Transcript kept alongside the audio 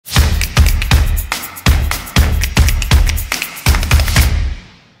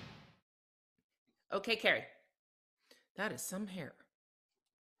Okay, Carrie. That is some hair.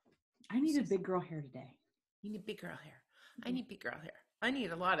 I needed big girl hair today. You need big girl hair. I Yeah. need big girl hair. I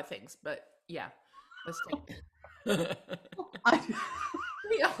need a lot of things, but yeah, let's take. I,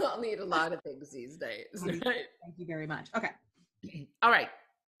 We all need a lot of things these days, Thank right? you very much. Okay. All right.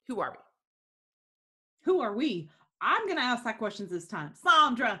 Who are Who are we? I'm going to ask that questions this time.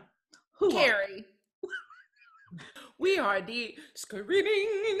 Sandra, we? who are Carrie. We are the screaming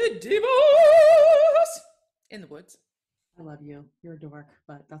divas in the woods. I love you. You're a dork,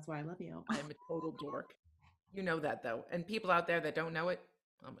 but that's why I love you. I am a total dork. You know that though. And people out there that don't know it,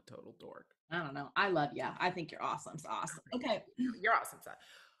 I'm a total dork. I don't know. I love you. I think you're awesome. It's awesome. Okay. You're awesome, son.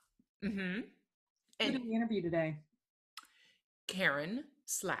 Mm-hmm. Who And did we interview today? Karen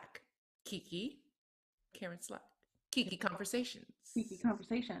Slack. Kiki. Karen Slack. Kiki Conversations. Kiki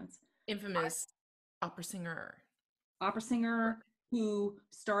Conversations. Infamous opera singer. Opera singer who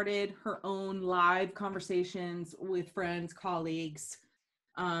started her own live conversations with friends, colleagues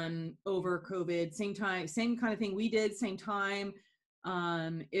over COVID. Same time, same kind of thing we did, same time.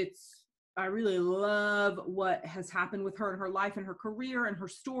 I really love what has happened with her in her life and her career and her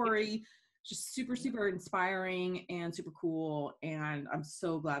story. Just super, super inspiring and super cool. And I'm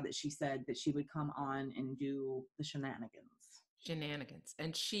so glad that she said that she would come on and do the shenanigans. Shenanigans.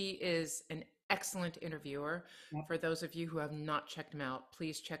 And she is an excellent interviewer. Yep. For those of you who have not checked them out,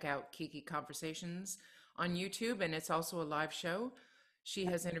 please check out Kiki Conversations on YouTube. And it's also a live show. She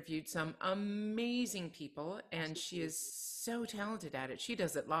has interviewed some amazing people, and she is so talented at it. She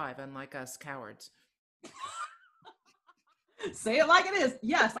does it live, unlike us cowards. Say it like it is.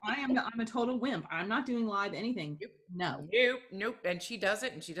 Yes, I'm a total wimp. I'm not doing live anything. Nope. No. Nope. Nope. And she does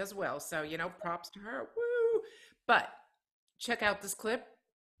it, and she does well. So, props to her. Woo! But check out this clip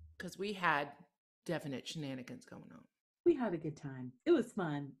because we had definite shenanigans going on. We had a good time. It was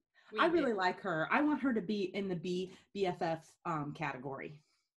fun. I really like her. I want her to be in the BFF category.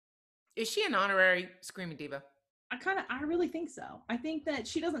 Is she an honorary Screaming Diva? I really think so. I think that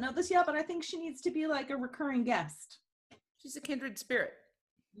she doesn't know this yet, but I think she needs to be like a recurring guest. She's a kindred spirit.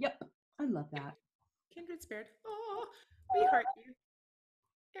 Yep. I love that. Kindred spirit. Oh, we heart you.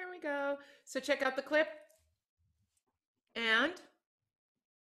 There we go. So check out the clip. And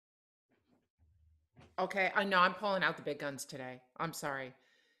okay, I know I'm pulling out the big guns today. I'm sorry.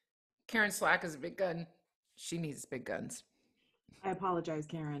 Karen Slack is a big gun. She needs big guns. I apologize,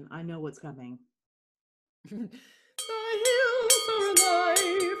 Karen. I know what's coming. The hills are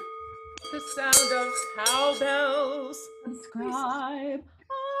alive. The sound of cowbells. Subscribe.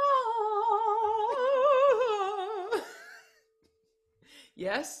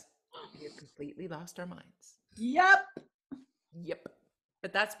 Yes, we have completely lost our minds. Yep. Yep.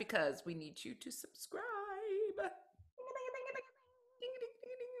 But that's because we need you to subscribe.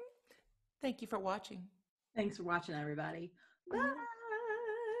 Thank you for watching. Thanks for watching, everybody. Bye. Bye.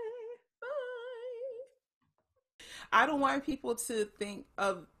 I don't want people to think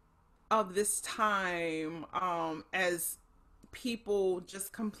of this time as people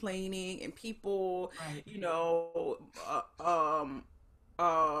just complaining and people, Right.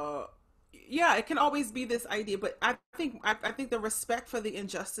 uh, yeah, it can always be this idea, but I think the respect for the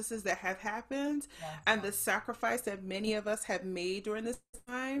injustices that have happened Yes. and the sacrifice that many of us have made during this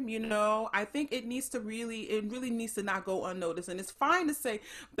time, I think it really needs to not go unnoticed. And it's fine to say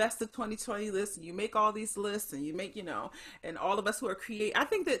best of 2020 lists, and you make all these lists, and you make, and all of us who are create. I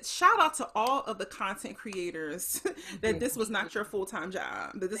think that shout out to all of the content creators that this was not your full-time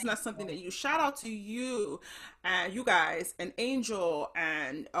job, that this is not something that you shout out to you and you guys and Angel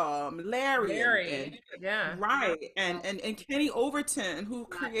and Larry and Yeah. right and Kenny Overton who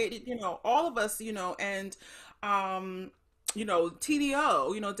created all of us and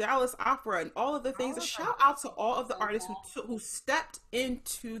TDO, Dallas Opera and all of the things. A shout out to all of the artists who stepped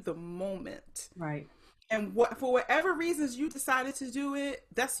into the moment. Right. And for whatever reasons you decided to do it,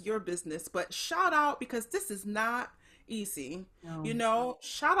 that's your business. But shout out because this is not easy. No.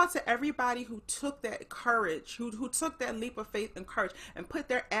 Shout out to everybody who took that courage, who took that leap of faith and courage and put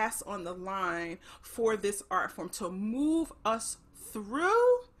their ass on the line for this art form to move us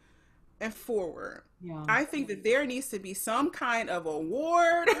through and forward. Yeah. I think that there needs to be some kind of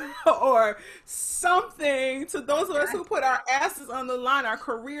award or something to those of us who put our asses on the line, our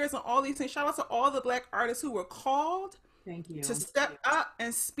careers and all these things. Shout out to all the Black artists who were called Thank you. to step up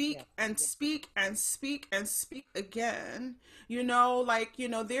and speak and speak and speak and speak again. There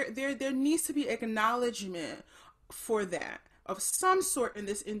needs to be acknowledgement for that of some sort in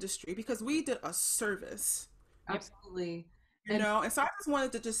this industry because we did a service. Absolutely. And so I just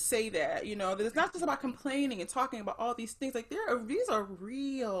wanted to just say that, that it's not just about complaining and talking about all these things. Like these are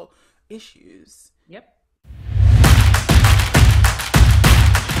real issues. Yep.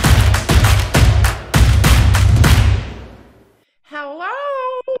 Hello.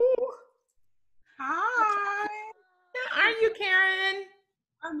 Hi. How are you, Karen?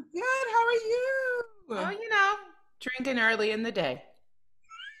 I'm good. How are Oh, you? drinking early in the day.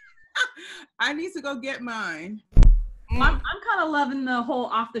 I need to go get mine. I'm Mm. kind of loving the whole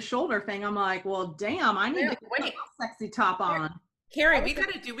off the shoulder thing. I'm like, well, damn, I need to Wait, put wait. my sexy top on. Carrie, we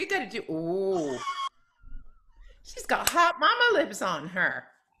gotta do. Ooh, she's got hot mama lips on her.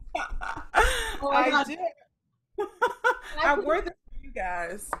 Oh my I god. did. Can I I put- wore this for you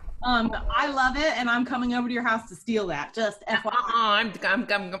guys. I love it, and I'm coming over to your house to steal that. Just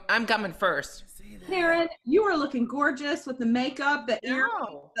FYI. I'm coming first. See that? Karen, you are looking gorgeous with the makeup, the ear,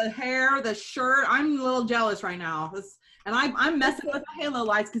 No. the hair, the shirt. I'm a little jealous right now. And I'm messing with the halo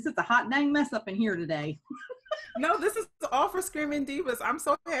lights because it's a hot dang mess up in here today. No, this is all for Screaming Divas. I'm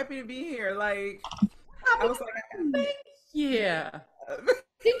so happy to be here. Like, I was like, Yeah.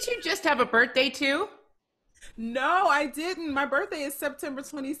 Didn't you just have a birthday too? no, I didn't. My birthday is September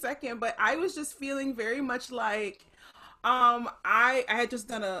 22nd, but I was just feeling very much like I had just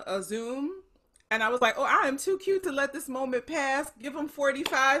done a Zoom and I was like, "Oh, I am too cute to let this moment pass. Give them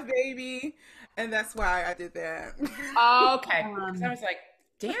 45, baby." And that's why I did that. Oh, okay. Because I Um, was like,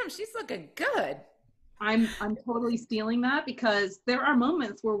 damn, she's looking good. I'm totally stealing that because there are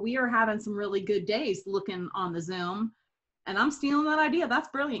moments where we are having some really good days looking on the Zoom, and I'm stealing that idea. That's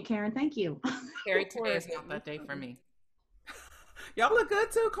brilliant, Karen. Thank you. Carrie, today is not that day for me. Y'all look good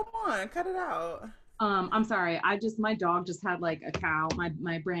too. Come on, cut it out. I'm sorry. My dog just had like a cow,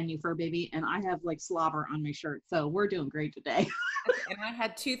 my brand new fur baby, and I have like slobber on my shirt. So we're doing great today. And I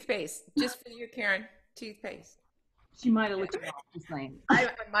had toothpaste just for you, Karen. Toothpaste. She might have licked it off. Just saying. I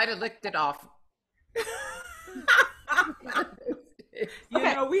might have licked it off. You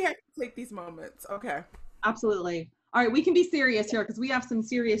Okay, know, we have to take these moments. Okay. absolutely. All right, we can be serious here because we have some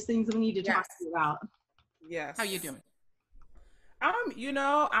serious things that we need to talk Yes. to you about. Yes. How you doing?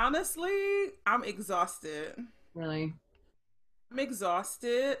 Honestly, I'm exhausted. Really. I'm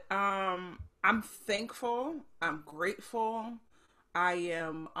exhausted. I'm thankful. I'm grateful. I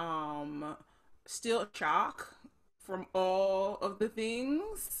am still in shock from all of the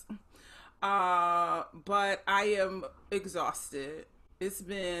things. But I am exhausted. It's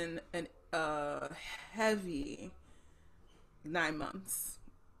been an heavy 9 months,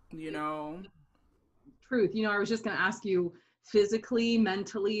 you know. Truth. I was just going to ask you physically,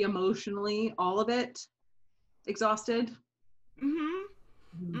 mentally, emotionally, all of it exhausted. Mhm.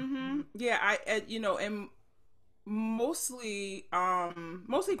 Mhm. Mhm. Yeah, am mostly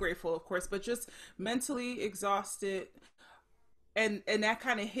grateful, of course, but just mentally exhausted. And that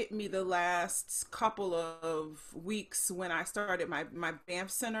kind of hit me the last couple of weeks when I started my BAMF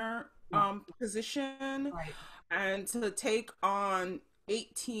center Yeah, position, right. and to take on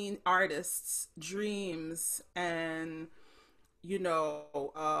 18 artists dreams and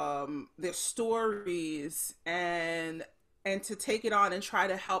their stories, and to take it on and try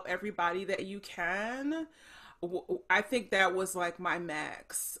to help everybody that you can. I think that was like my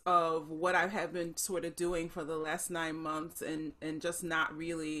max of what I have been sort of doing for the last 9 months, and just not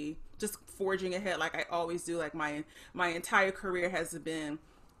really just forging ahead like I always do. Like my entire career has been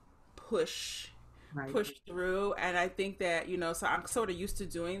push Right. push through, and I think that so I'm sort of used to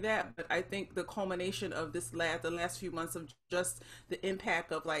doing that, but I think the culmination of the last few months of just the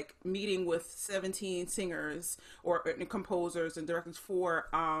impact of like meeting with 17 singers or composers and directors for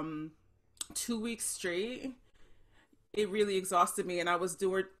 2 weeks straight, it really exhausted me. And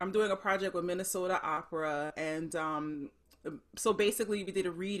I'm doing a project with Minnesota Opera, and so basically we did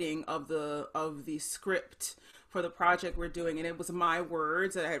a reading of the script for the project we're doing, and it was my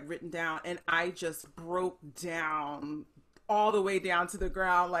words that I had written down, and I just broke down all the way down to the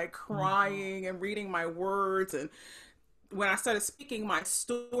ground, like crying and reading my words. And when I started speaking my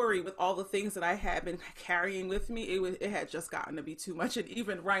story with all the things that I had been carrying with me, it had just gotten to be too much. And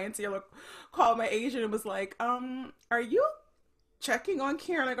even Ryan Taylor called my agent and was like, are you checking on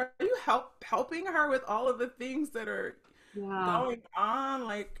Karen? Like, are you helping her with all of the things that are Yeah. going on?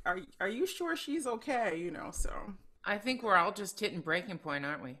 Like, are you sure she's okay? So I think we're all just hitting breaking point,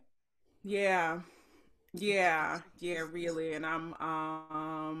 aren't we? yeah. Yeah, really. And I'm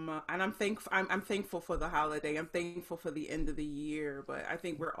thankful. I'm thankful for the holiday. I'm thankful for the end of the year. But I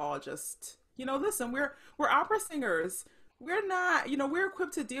think we're all just, listen, we're opera singers. We're not, we're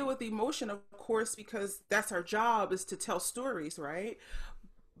equipped to deal with emotion, of course, because that's our job, is to tell stories, right?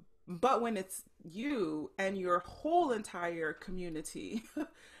 But when it's you and your whole entire community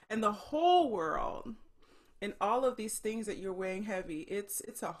and the whole world and all of these things that you're weighing heavy,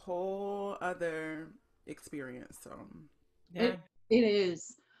 it's a whole other experience. So Yeah. It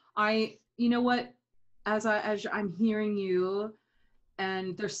is. You know what, as I'm hearing you,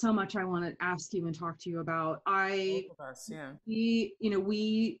 and there's so much I want to ask you and talk to you about. Both of us, yeah.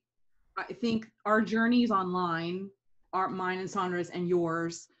 I think our journeys online, mine and Sandra's and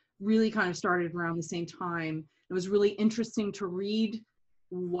yours, really kind of started around the same time. It was really interesting to read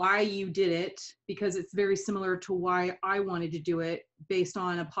why you did it, because it's very similar to why I wanted to do it, based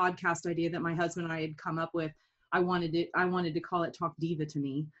on a podcast idea that my husband and I had come up with. I wanted to call it Talk Diva to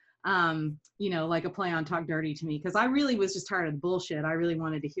me. Like a play on Talk Dirty to me, because I really was just tired of the bullshit. I really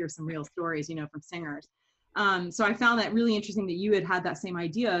wanted to hear some real stories, from singers. So I found that really interesting that you had that same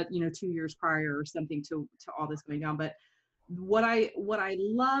idea, 2 years prior or something to all this going down. But what I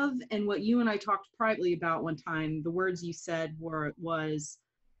love, and what you and I talked privately about one time, the words you said was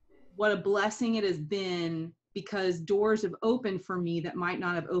what a blessing it has been, because doors have opened for me that might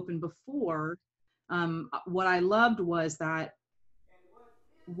not have opened before. What I loved was that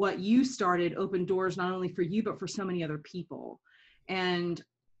what you started opened doors not only for you but for so many other people, and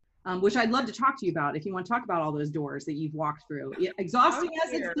which I'd love to talk to you about if you want to talk about all those doors that you've walked through. Exhausting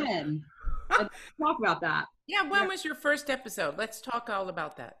as it's been, I'd talk about that. Yeah, when was your first episode? Let's talk all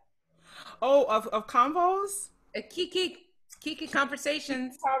about that. Oh, of convos? Kiki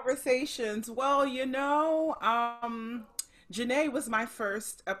Conversations. Conversations. Well, Janae was my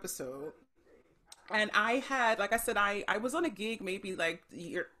first episode. And I had, like I said, I was on a gig maybe like a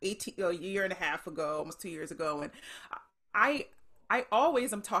year and a half ago, almost 2 years ago. And I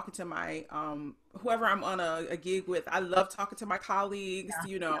always am talking to my, whoever I'm on a gig with. I love talking to my colleagues.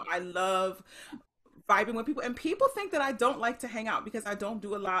 I love vibing with people, and people think that I don't like to hang out because I don't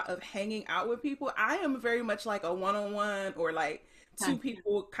do a lot of hanging out with people. I am very much like a one-on-one, or like two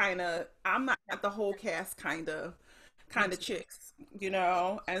people kind of. I'm not the whole cast kind of chicks,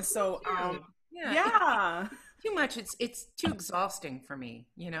 and so yeah. Too much. It's too exhausting for me,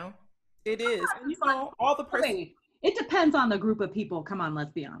 It is. And, all the person. It depends on the group of people. Come on,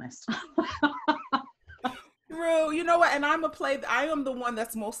 let's be honest. True. You know what? And I am the one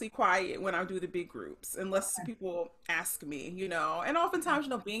that's mostly quiet when I do the big groups, unless people ask me, and oftentimes,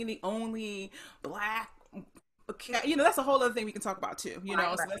 being the only Black, that's a whole other thing we can talk about too, so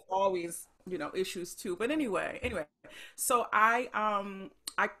that's always, issues too. But anyway, so I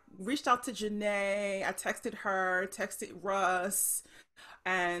reached out to Janae. I texted her, texted Russ,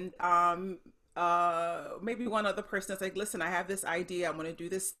 and maybe one other person that's like, listen, I have this idea. I want to do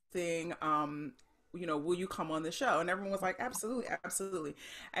this thing. Will you come on the show? And everyone was like, absolutely, absolutely.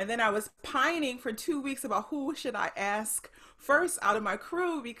 And then I was pining for 2 weeks about who should I ask first out of my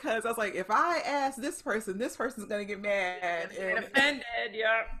crew, because I was like, if I ask this person's going to get mad and offended.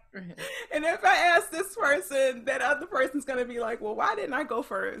 Yeah. And if I ask this person, that other person's going to be like, well, why didn't I go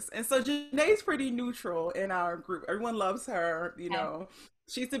first? And so Janae's pretty neutral in our group. Everyone loves her,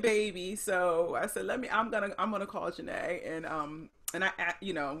 She's the baby. So I said, I'm gonna call Janae, and I,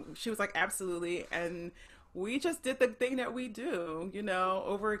 she was like, absolutely. And we just did the thing that we do,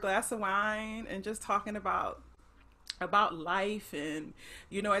 over a glass of wine and just talking about life. And,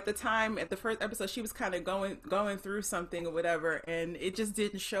 at the time, at the first episode, she was kind of going through something or whatever, and it just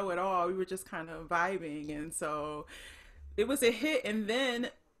didn't show at all. We were just kind of vibing. And so it was a hit. And then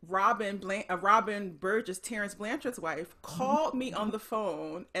Robin Burgess, Terrence Blanchard's wife, called me on the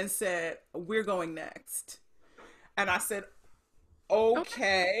phone and said, we're going next. And I said,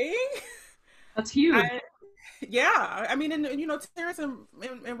 okay. That's huge. Yeah. I mean, and Terrence and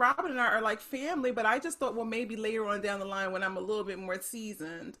Robin and I are like family, but I just thought, well, maybe later on down the line when I'm a little bit more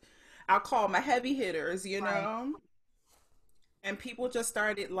seasoned, I'll call my heavy hitters, right. And people just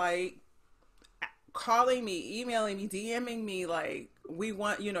started like calling me, emailing me, DMing me, like, we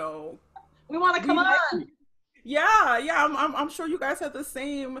want we want to come on. Yeah. I'm sure you guys have the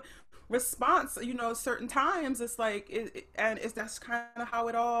same response. Certain times it's like that's kind of how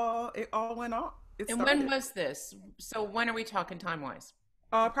it all went on. And when was this? So when are we talking time wise?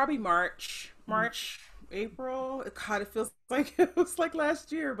 Probably March, April. God, it feels like it was like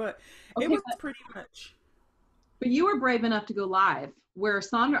last year, but it was pretty much. But you were brave enough to go live, where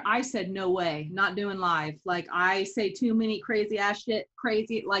Sandra, I said, no way, not doing live. Like, I say too many crazy ass shit,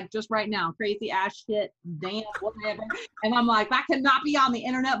 like just right now, crazy ass shit, damn, whatever. And I'm like, that cannot be on the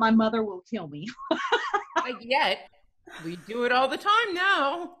internet. My mother will kill me. Yet, we do it all the time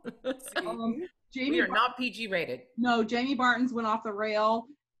now. Jamie, we are not PG rated. No, Jamie Barton's went off the rail,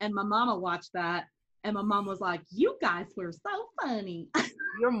 and my mama watched that. And my mom was like, you guys were so funny.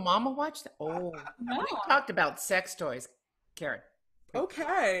 Your mama watched that? Oh, no. We talked about sex toys, Karen.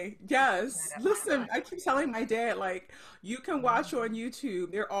 Okay. Yes. Listen, I keep telling my dad, like, you can watch on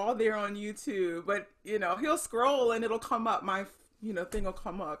YouTube. They're all there on YouTube. But, he'll scroll and it'll come up. My, thing will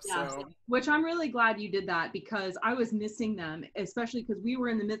come up. Yes, So, which I'm really glad you did that because I was missing them, especially because we were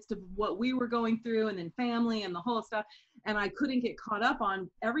in the midst of what we were going through and then family and the whole stuff. And I couldn't get caught up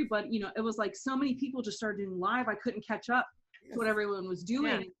on everybody. It was like so many people just started doing live. I couldn't catch up to what everyone was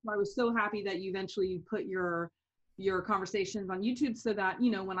doing. Yeah. So I was so happy that you eventually put your conversations on YouTube so that,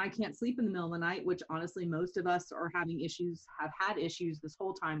 when I can't sleep in the middle of the night, which honestly, most of us are having issues, have had issues this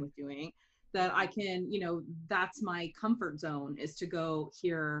whole time with doing, that I can, that's my comfort zone is to go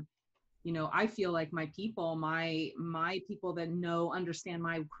here. I feel like my people, my people that understand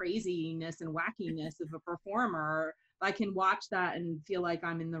my craziness and wackiness of a performer, I can watch that and feel like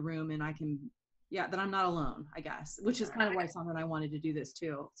I'm in the room and I can, that I'm not alone, I guess, which is kind of why I saw that I wanted to do this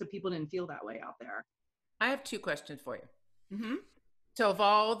too. So people didn't feel that way out there. I have two questions for you. mm-hmm. So, of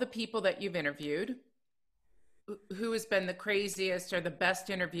all the people that you've interviewed, who has been the craziest or the best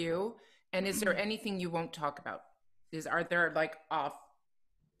interview? And is there anything you won't talk about? Are there like off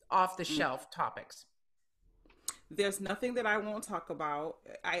the shelf topics? There's nothing that I won't talk about.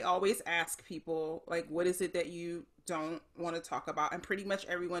 I always ask people, like, what is it that you don't want to talk about? And pretty much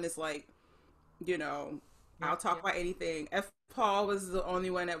everyone is like, I'll talk about anything. F. Paul was the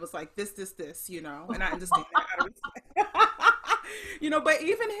only one that was like this, and I understand that. But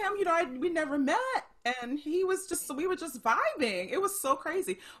even him, we never met, and we were just vibing. It was so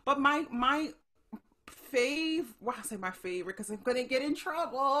crazy. But my I say my favorite because I'm gonna get in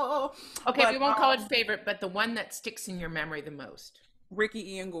trouble. Okay, but, we won't call it favorite, but the one that sticks in your memory the most.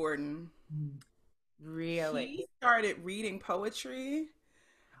 Ricky Ian Gordon. Really? He started reading poetry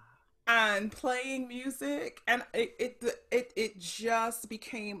and playing music, and it just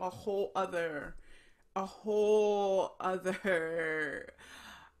became a whole other.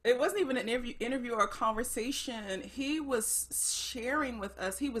 It wasn't even an interview or a conversation. He was sharing with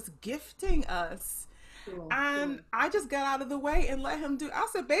us. He was gifting us. Cool. And I just got out of the way and let him do. I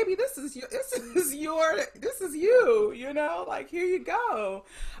said, "Baby, this is you. Like, here you go."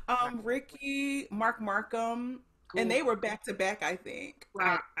 Ricky, Mark Markham, cool. And they were back to back. I think.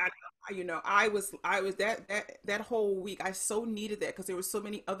 Right. I was that whole week. I so needed that because there were so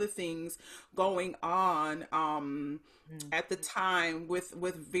many other things going on at the time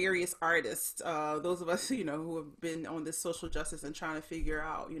with various artists. Those of us who have been on this social justice and trying to figure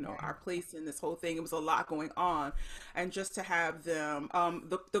out our place in this whole thing. It was a lot going on, and just to have them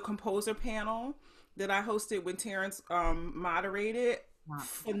the composer panel that I hosted when Terrence moderated. Wow.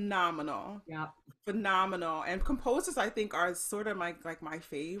 Phenomenal. Yeah. Phenomenal. And composers, I think, are sort of my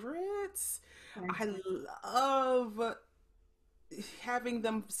favorites. I love having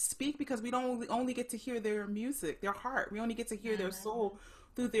them speak because we don't only get to hear their music, their heart. We only get to hear their soul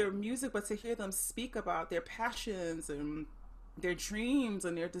through their music, but to hear them speak about their passions and their dreams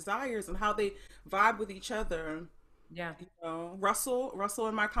and their desires and how they vibe with each other. Yeah. Russell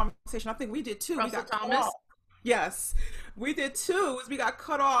in my conversation, I think we did too. Russell Thomas. Yes, we did too. We got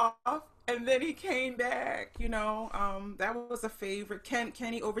cut off, and then he came back. That was a favorite.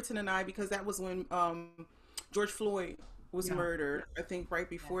 Kenny Overton and I, because that was when George Floyd was murdered. I think right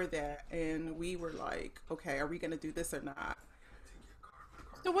before that, and we were like, "Okay, are we going to do this or not?"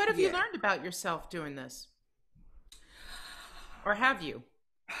 So, what have you learned about yourself doing this, or have you?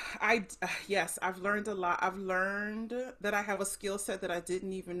 Yes, I've learned a lot. I've learned that I have a skill set that I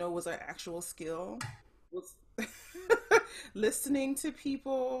didn't even know was an actual skill. Listening to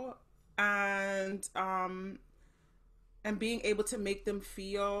people and being able to make them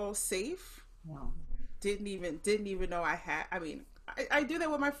feel safe. Wow. Didn't even know I had. I mean, I do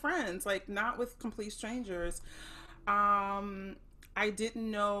that with my friends, like not with complete strangers. I didn't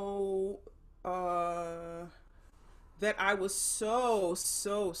know that I was so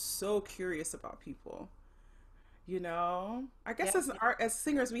curious about people. I guess as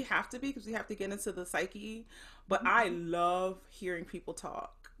singers we have to be, because we have to get into the psyche, but I love hearing people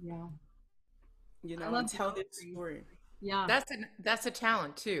talk. Yeah. And tell their story. Yeah. That's a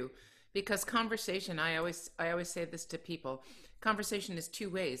talent too, because conversation, I always say this to people, conversation is two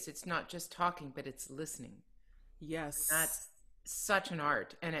ways. It's not just talking, but it's listening. Yes. That's such an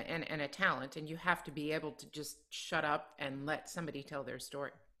art and a talent, and you have to be able to just shut up and let somebody tell their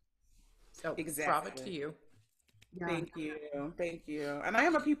story. So exactly. Bravo to you. Yeah. Thank you. And I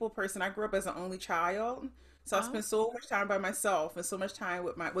am a people person. I grew up as an only child, so I spent so much time by myself and so much time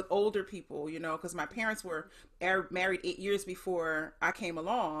with older people, because my parents were married 8 years before I came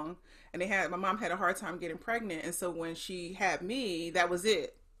along, and my mom had a hard time getting pregnant, and so when she had me, that was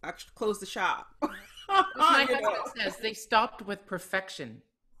it. I closed the shop. As my You husband know, says, they stopped with perfection.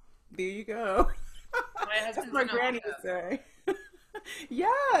 there you go. My That's husband's what an my granny opera. would say.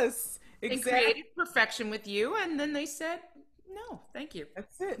 Yes, They exactly. created perfection with you, and then they said, no, thank you.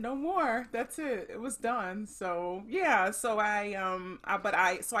 That's it. No more. That's it. It was done. So yeah. So I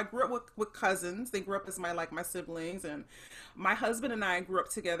grew up with cousins. They grew up as my siblings, and my husband and I grew up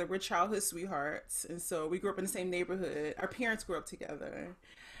together. We're childhood sweethearts, and so we grew up in the same neighborhood. Our parents grew up together.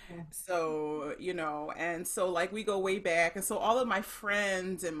 Yeah. So, and so like we go way back. And so all of my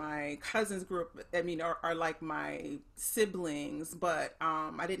friends and my cousins grew up, I mean, are like my siblings, but I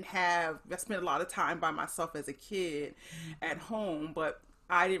spent a lot of time by myself as a kid at home, but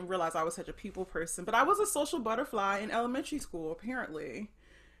I didn't realize I was such a people person. But I was a social butterfly in elementary school, apparently.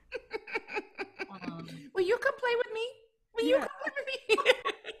 Will you come play with me? Will you Yeah, come play with me?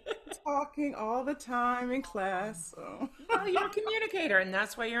 talking all the time in class. So. Well, you're a communicator, and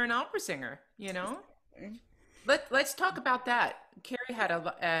that's why you're an opera singer, you know? Let's talk about that. Carrie had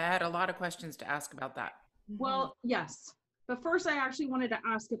a lot of questions to ask about that. Mhm. Well, yes. But first, I actually wanted to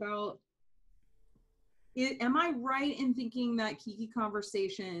ask about, am I right in thinking that Kiki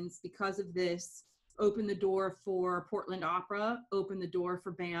Conversations, because of this, opened the door for Portland Opera, opened the door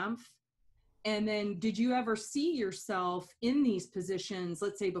for Banff? And then did you ever see yourself in these positions,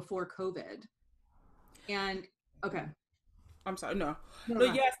 let's say before COVID? And okay. I'm sorry, no. No,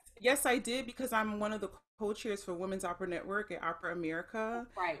 No, no. yes, I did because I'm one of the co-chairs for Women's Opera Network at Opera America.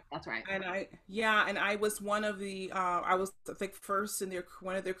 Right. That's right. And I was one of the I was I think first in their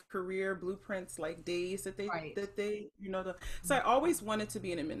one of their career blueprints like days Right. that they so I always wanted to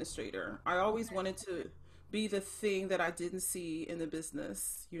be an administrator. I always wanted to be the thing that I didn't see in the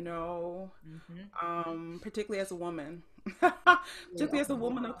business, Hmm. particularly as a woman. Yeah. Particularly as a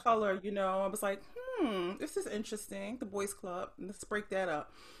woman of color, I was like, this is interesting. The boys club, let's break that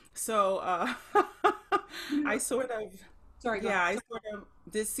up. So You know, I sort of sorry, go ahead. yeah, I sort of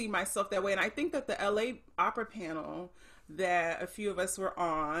did see myself that way. And I think that the LA opera panel that a few of us were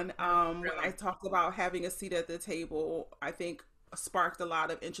on, when I Brilliant. talked about having a seat at the table, I think sparked a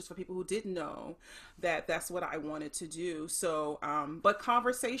lot of interest for people who didn't know that that's what I wanted to do. So, but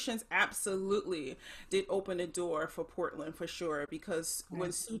conversations absolutely did open a door for Portland for sure. Because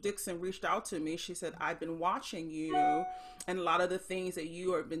when Sue Dixon reached out to me, she said, I've been watching you and a lot of the things that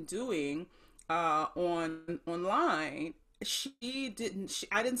you have been doing online. I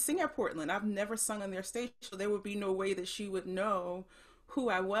didn't sing at Portland. I've never sung on their stage, so there would be no way that she would know who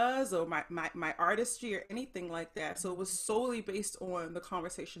I was or my artistry or anything like that. So it was solely based on the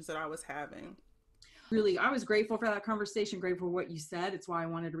conversations that I was having. Really, I was grateful for that conversation, grateful for what you said. It's why I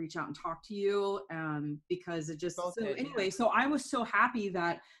wanted to reach out and talk to you, because it just, Both so did, yeah. anyway, so I was so happy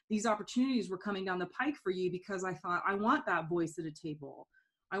that these opportunities were coming down the pike for you, because I thought, I want that voice at a table.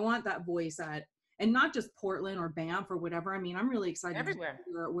 I want that voice at, and not just Portland or Banff or whatever. I mean, I'm really excited to see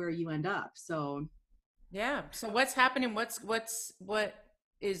Everywhere. where you end up. So Yeah. So what's happening? What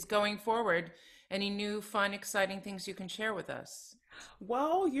is going forward? Any new fun, exciting things you can share with us?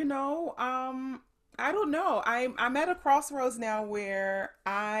 Well, I don't know. I'm at a crossroads now where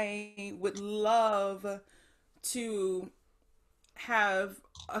I would love to have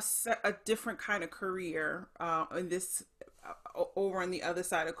a different kind of career in this over on the other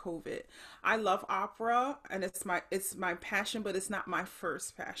side of COVID. I love opera and it's my passion, but it's not my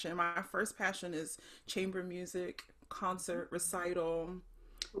first passion. My first passion is chamber music, concert, recital,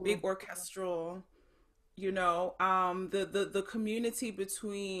 big cool. orchestral. The community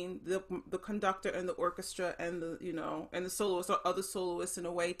between the conductor and the orchestra and the soloists or other soloists in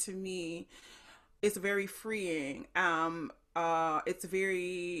a way to me it's very freeing. It's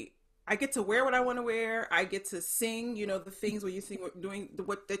very. I get to wear what I want to wear. I get to sing, the things where you sing, doing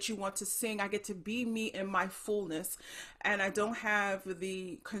what that you want to sing. I get to be me in my fullness, and I don't have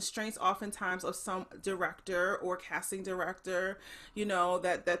the constraints oftentimes of some director or casting director,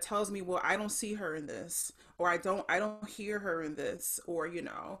 that tells me, well, I don't see her in this, or I don't hear her in this, or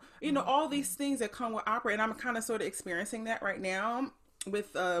all these things that come with opera, and I'm kind of sort of experiencing that right now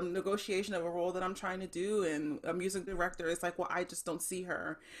with negotiation of a role that I'm trying to do, and a music director is like, well, I just don't see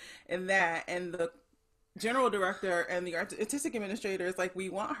her in that, and the general director and the artistic administrator is like, we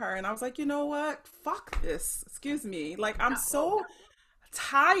want her, and I was like, you know what, fuck this, excuse me, like I'm so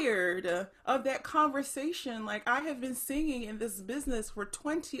tired of that conversation. Like I have been singing in this business for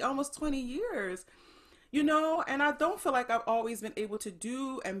 20 almost 20 years, you know, and I don't feel like I've always been able to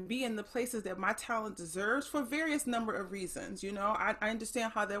do and be in the places that my talent deserves for various number of reasons. You know, I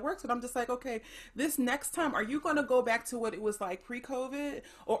understand how that works, but I'm just like, okay, this next time, are you going to go back to what it was like pre-COVID,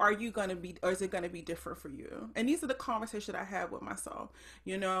 or are you going to be, or is it going to be different for you? And these are the conversations I have with myself.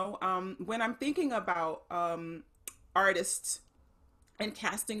 You know, when I'm thinking about artists and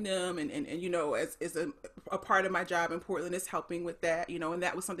casting them and you know, as a part of my job in Portland is helping with that, you know, and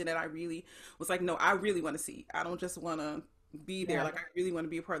that was something that I really was like, no, I really want to see. I don't just want to be there. Yeah. Like, I really want to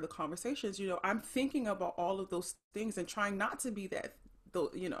be a part of the conversations. You know, I'm thinking about all of those things and trying not to be that, the,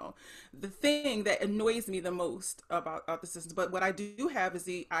 you know, the thing that annoys me the most about the system. But what I do have is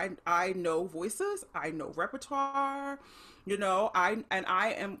I know voices, I know repertoire, you know, I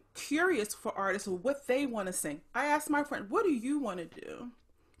am curious for artists what they want to sing. I asked my friend, what do you want to do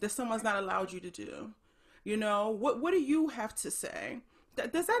that someone's not allowed you to do? You know, what do you have to say?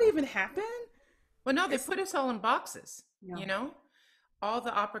 Does that even happen? Well, no, they It's put us all in boxes, Yeah. you know? All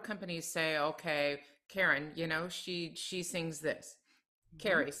the opera companies say, okay, Karen, you know, she sings this. Mhm.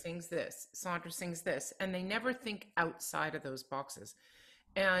 Carrie sings this. Sandra sings this. And they never think outside of those boxes.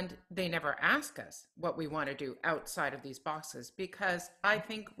 And they never ask us what we want to do outside of these boxes because I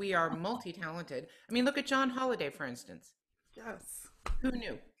think we are multi-talented. I mean, look at John Holiday, for instance. yes. Who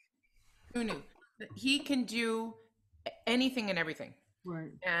knew? Who knew? He can do anything and everything.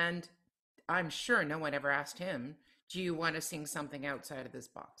 Right. And I'm sure no one ever asked him, do you want to sing something outside of this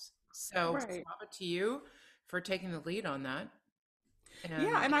box? So Right. bravo to you for taking the lead on that.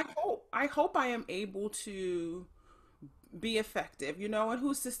 Yeah, And and I hope I am able to be effective, you know, and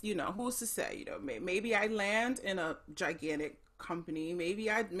who's to say, you know, maybe I land in a gigantic company, maybe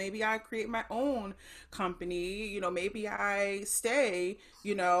I create my own company, you know, maybe I stay,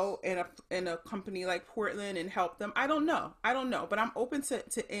 you know, in a company like Portland and help them. I don't know, but I'm open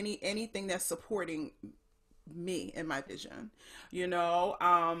to anything that's supporting me and my vision, you know.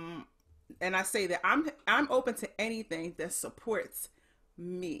 And I say that I'm open to anything that supports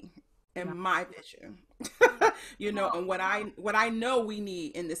me and Yeah. my vision. You know, and what I know we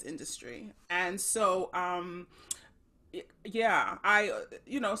need in this industry. And so yeah,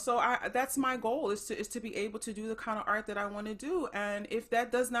 you know, so I that's my goal is to be able to do the kind of art that I want to do. And if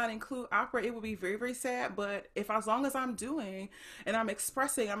that does not include opera, it would be very, very sad. But if, as long as I'm doing and I'm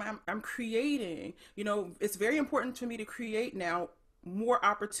expressing, I'm creating, you know, it's very important to me to create now more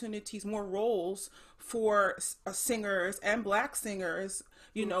opportunities, more roles for singers and black singers,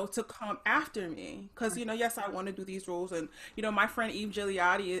 you know, to come after me. Because, you know, yes, I want to do these roles. And, you know, my friend Eve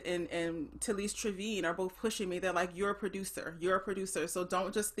Gigliotti and Talise Trevine are both pushing me. They're like, you're a producer. You're a producer. So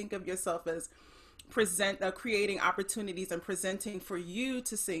don't just think of yourself as creating opportunities and presenting for you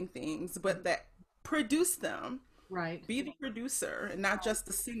to sing things, but that produce them, Right. be the producer and not just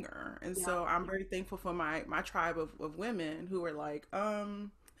the singer. And Yeah. so I'm very thankful for my tribe of women who are like,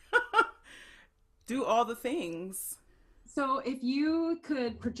 do all the things. So if you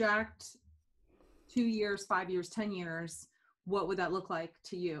could project 2 years, 5 years, 10 years, what would that look like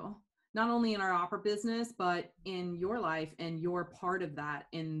to you? Not only in our opera business, but in your life and your part of that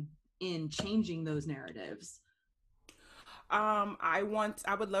in changing those narratives. I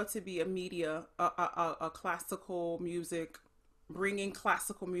would love to be a media, a classical music, bringing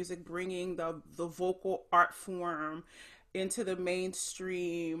classical music, bringing the vocal art form into the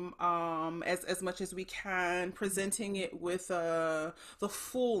mainstream, as much as we can, presenting it with the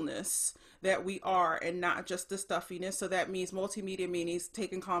fullness that we are and not just the stuffiness. So that means multimedia, means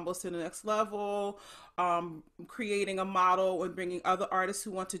taking combos to the next level, creating a model and bringing other artists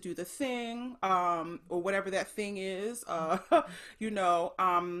who want to do the thing, or whatever that thing is, you know,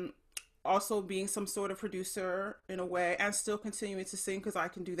 also being some sort of producer in a way and still continuing to sing because I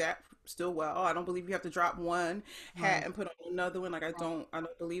can do that still well. I don't believe you have to drop one hat Right. and put on another one. Like, I don't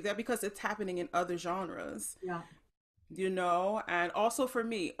believe that because it's happening in other genres, Yeah. you know. And also for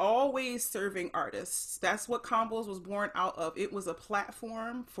me, always serving artists. That's what Combos was born out of. It was a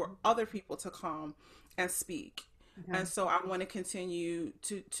platform for other people to come and speak. Okay. And so I want to continue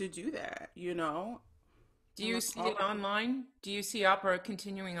to do that, you know. do you see it online? Do you see opera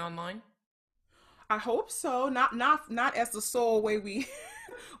continuing online? I hope so. Not as the sole way we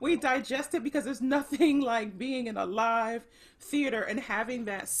we digest it, because there's nothing like being in a live theater and having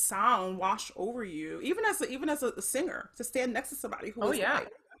that sound wash over you. Even as a singer, to stand next to somebody who Oh, is yeah.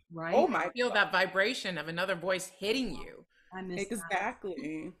 like, Right. oh my Feel God, that vibration of another voice hitting you. I miss that.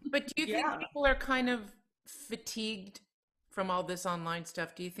 exactly. But do you think Yeah. people are kind of fatigued from all this online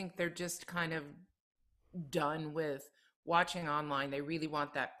stuff? Do you think they're just kind of done with watching online? They really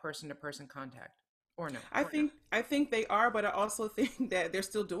want that person to person contact? or no? I think they are, but I also think that they're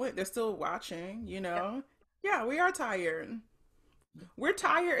still watching, you Yep. know. Yeah, we are tired. We're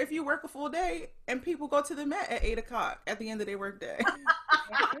tired if you work a full day and people go to the Met at 8 o'clock at the end of their work day.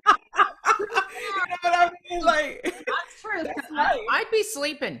 You know what I mean? Like That's true. that's life. I'd be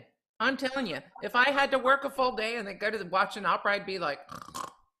sleeping. I'm telling you, if I had to work a full day and then go to watch an opera, I'd be like,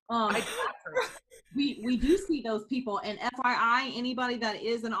 Um, I'd nap first. we do see those people, and FYI, anybody that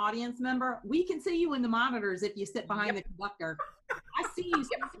is an audience member, we can see you in the monitors if you sit behind the conductor. I see you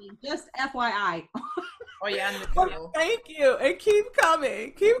sleeping, just FYI. Oh yeah, and the Well, deal. thank you, and keep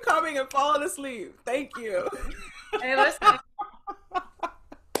coming and falling asleep. Thank you. Hey, listen,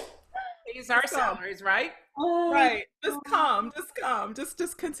 these are So, salaries, right? Oh, right.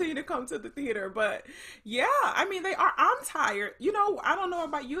 Just continue to come to the theater. But yeah, I mean they are I'm tired. You know, I don't know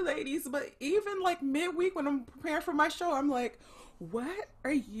about you ladies, but even like midweek when I'm preparing for my show, I'm like, what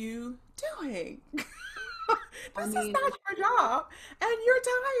are you doing? I This is mean, not your job, and you're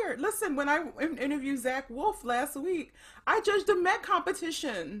tired. Listen, when I interviewed Zach Wolf last week, I judged the Met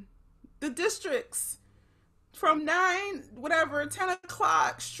competition, the districts from 9 whatever 10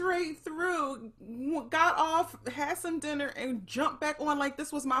 o'clock straight through, got off, had some dinner, and jumped back on like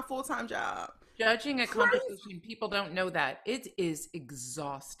this was my full-time job. Judging a Crazy. competition, people don't know that. It is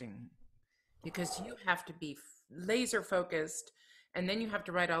exhausting because you have to be laser focused and then you have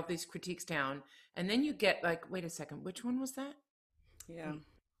to write all these critiques down. And then you get like, wait a second, which one was that? Yeah.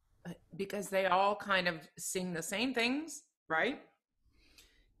 Wait, because they all kind of sing the same things, right?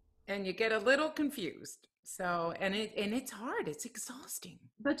 And you get a little confused. So, and it's hard. It's exhausting.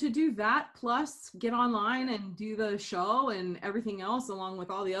 but to do that plus get online and do the show and everything else along with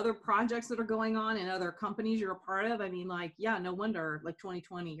all the other projects that are going on and other companies you're a part of, I mean, like, yeah, no wonder like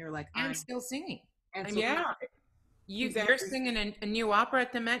 2020 you're like And I'm still singing. and I so mean, Yeah, you're exactly. singing a new opera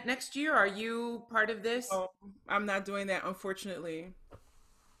at the Met next year. Are you part of this? Oh, I'm not doing that, unfortunately.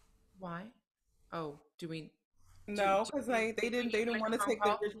 Why? Oh, do we No, do because we, they need to didn't make want a to phone take the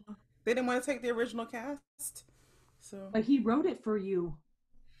call? original. They didn't want to take the original cast. So but he wrote it for you.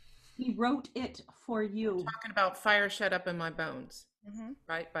 He wrote it for We're you. talking about Fire Shut Up in My Bones, mhm.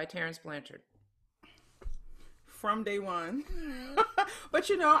 right? By Terrence Blanchard. From day one. But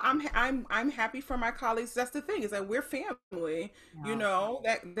you know, I'm happy for my colleagues. That's the thing, is that we're family. You Yeah. know,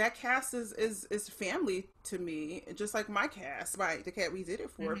 that cast is family to me, just like my cast, right? The cat we did it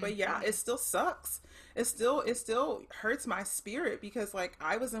for. Hmm. But yeah, it still sucks. It still hurts my spirit because like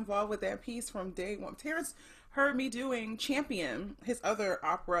I was involved with that piece from day one. Terrence heard me doing Champion, his other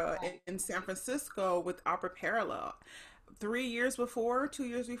opera in San Francisco with Opera Parallel. 3 years before, 2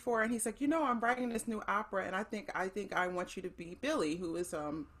 years before, and he's like, you know, I'm writing this new opera, and I think I want you to be Billy, who is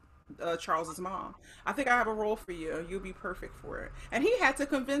Charles's mom. I think I have a role for you. You'll be perfect for it. And he had to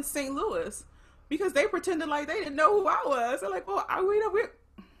convince St. Louis because they pretended like they didn't know who I was. They're like, well, we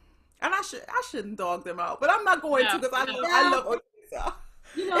and I shouldn't dog them out, but I'm not going to No, because no. I Yeah, love Odessa.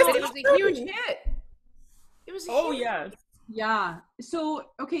 you It's know, But it the was a huge truth. hit. It was a Oh huge. yes. yeah. So,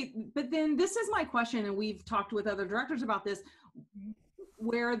 okay, but then this is my question, and we've talked with other directors about this,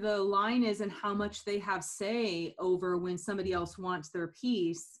 where the line is and how much they have say over when somebody else wants their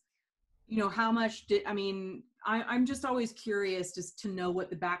piece. You know, how much did, I mean, I'm just always curious just to know what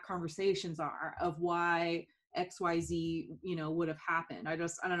the back conversations are of why XYZ, you know, would have happened. I don't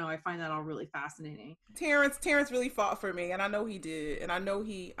know. I find that all really fascinating. Terrence really fought for me, and I know he did, and I know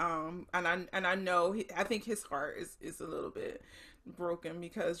I know I think his heart is a little bit broken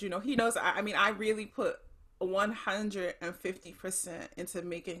because you know he knows. I mean, I really put 150% into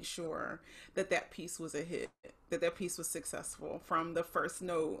making sure that that piece was a hit, that that piece was successful from the first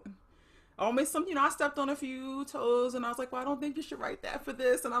note. Almost some, you know, I stepped on a few toes, and I was like, well, I don't think you should write that for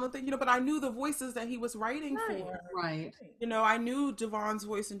this, and I don't think, you know, but I knew the voices that he was writing Right. for. Right. You know, I knew Devon's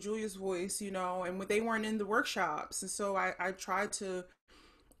voice and Julia's voice, you know, and when they weren't in the workshops. And so I tried to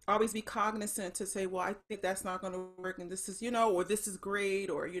always be cognizant to say, well, I think that's not going to work. And this is, you know, or this is great,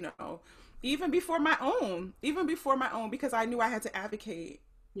 or, you know, even before my own, because I knew I had to advocate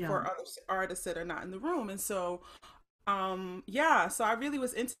Yeah. for other artists that are not in the room. And so, yeah, so I really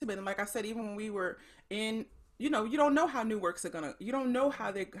was intimate. And like I said, even when we were in, you know, you don't know how new works are gonna, you don't know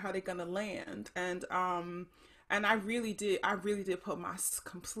how they're gonna land. And I really did put my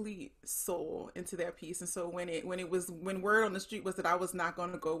complete soul into that piece. And so when word on the street was that I was not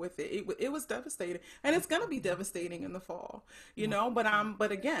going to go with it, it was devastating, and it's going to be devastating in the fall, you Yeah. know.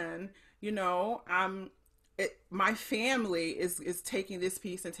 But again, you know, my family is taking this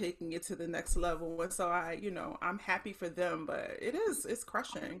piece and taking it to the next level. And so I'm happy for them, but it's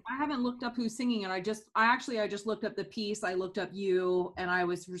crushing. I haven't looked up who's singing it. I just looked up the piece. I looked up you, and I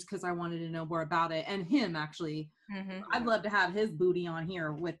was just because I wanted to know more about it, and him actually. Mm-hmm. I'd love to have his booty on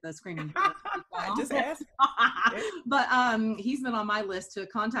here with the screaming. Just ask. But he's been on my list to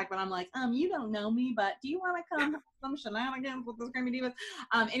contact, but I'm like, you don't know me, but do you want to come have some shenanigans with the Screaming Divas?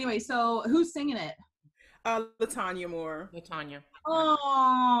 Anyway, so who's singing it? Latanya Moore. Latanya.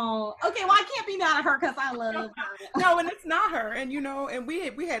 Oh, okay. Well, I can't be mad at her because I love her. No, and it's not her. And and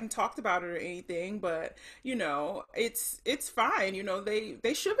we hadn't talked about it or anything, but it's fine.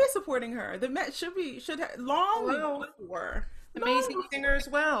 They should be supporting her. The Met should have long before. Amazing singer as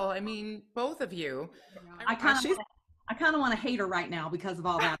well. I mean, both of you. I kind of want to hate her right now because of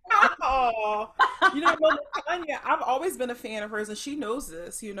all that. Oh, Tanya, I've always been a fan of hers, and she knows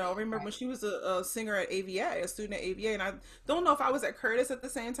this. I remember when she was a singer at AVA, a student at AVA, and I don't know if I was at Curtis at the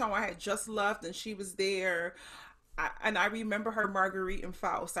same time. I had just left, and she was there. And I remember her Marguerite and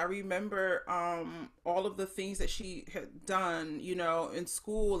Faust. I remember all of the things that she had done, in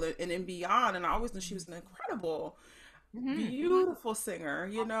school and beyond. And I always knew she was an incredible, beautiful singer,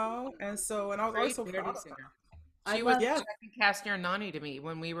 and I was always so proud of her. She was second cast near Nani to me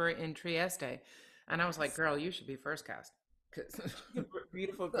when we were in Trieste, and I was like, "Girl, you should be first cast."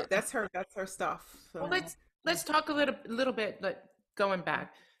 Beautiful, that's her stuff. So. Well, let's talk a little bit. Going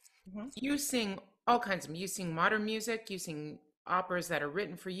back, you sing all kinds of. You sing modern music. You sing operas that are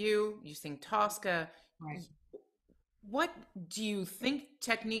written for you. You sing Tosca. Right. What do you think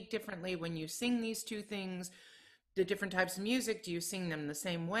technique differently when you sing these two things? The different types of music. Do you sing them the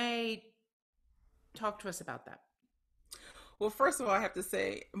same way? Talk to us about that. Well, first of all, I have to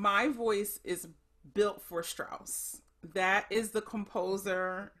say my voice is built for Strauss. That is the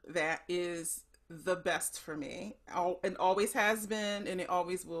composer that is the best for me, and always has been, and it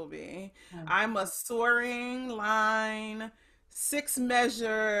always will be. I'm a soaring line,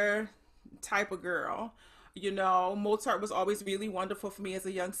 6-measure type of girl. Mozart was always really wonderful for me as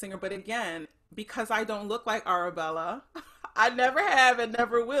a young singer, but again, because I don't look like Arabella, I never have and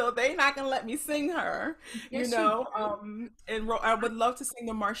never will. They not gonna let me sing her, and I would love to sing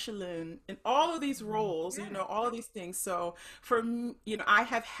the Marschallin and all of these roles, all of these things. So for me, I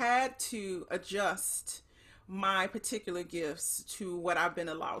have had to adjust my particular gifts to what I've been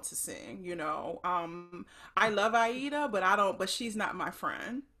allowed to sing. I love Aida, but she's not my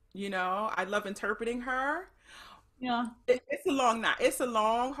friend. I love interpreting her. Yeah, it's a long night. It's a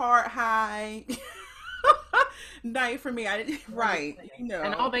long, hard, high night for me. Right.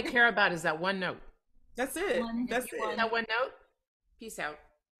 And all they care about is that one note. That's it. That's it. That one note. Peace out.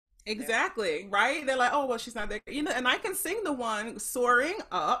 Exactly. Right. They're like, oh well, she's not there. And I can sing the one soaring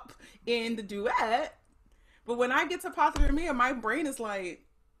up in the duet, but when I get to Patria Mia, my brain is like,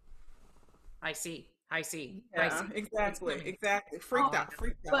 I see. Yeah, exactly. Freaked out.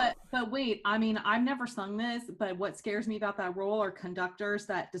 But wait, I mean, I've never sung this, but what scares me about that role are conductors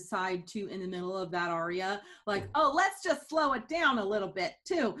that decide to, in the middle of that aria, like, oh, let's just slow it down a little bit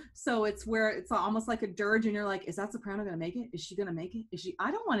too. So it's where it's almost like a dirge, and you're like, is that soprano gonna make it? Is she gonna make it?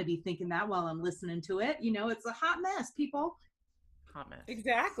 I don't want to be thinking that while I'm listening to it. It's a hot mess, people. Comment.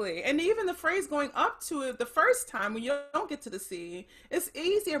 Exactly. And even the phrase going up to it the first time when you don't get to the C, it's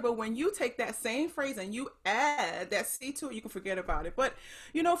easier. But when you take that same phrase and you add that C to it, you can forget about it. But,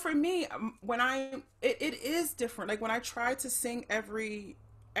 for me, it is different. Like when I try to sing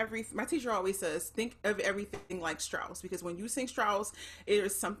my teacher always says, think of everything like Strauss, because when you sing Strauss, it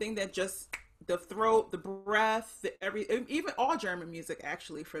is something that just the throat, the breath, even all German music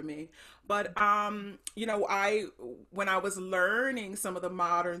actually for me. But when I was learning some of the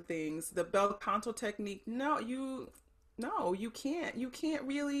modern things, the bel canto technique, you can't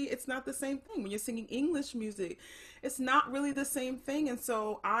really, it's not the same thing. When you're singing English music, it's not really the same thing. And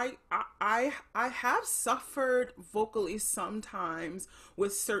so I have suffered vocally sometimes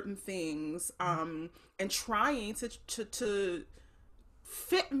with certain things, and trying to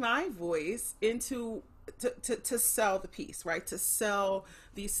fit my voice into to sell the piece, right? To sell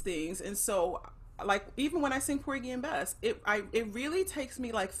these things. And so, like, even when I sing Porgy and Bess, it really takes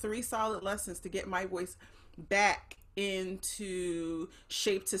me like 3 solid lessons to get my voice back into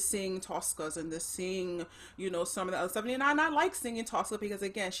shape to sing Toscas and to sing, some of the other stuff. And I like singing Tosca because,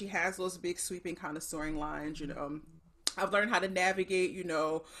 again, she has those big sweeping kind of soaring lines, I've learned how to navigate,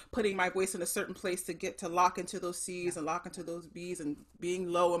 putting my voice in a certain place to get to lock into those C's and lock into those B's, and being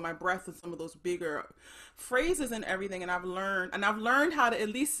low in my breath and some of those bigger phrases and everything. And I've learned how to at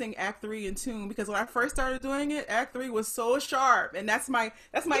least sing Act 3 in tune, because when I first started doing it, Act 3 was so sharp, and that's my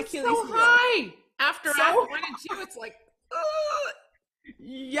Achilles heel. So high. After Act So One and Two, it's like, ugh,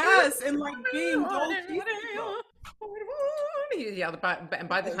 yes, and like being those people. yeah. And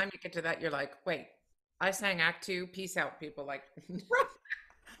by the time you get to that, you're like, wait, I sang Act Two. Peace out, people. Like,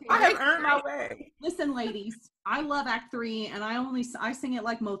 I have right, earned my right. way. Listen, ladies, I love Act Three, and I sing it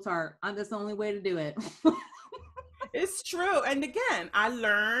like Mozart. That's the only way to do it. It's true. And again, I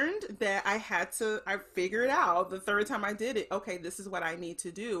learned that I figured out the third time I did it, okay, this is what I need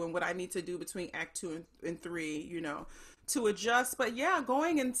to do and what I need to do between act two and three, to adjust. But yeah,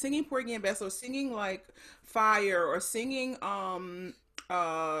 going and singing Porgy and Bess or singing like Fire or singing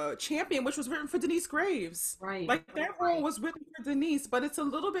Champion, which was written for Denise Graves. Right, Like that role right. was written for Denise, but it's a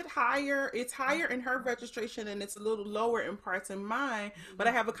little bit higher. It's higher in her registration and it's a little lower in parts in mine. But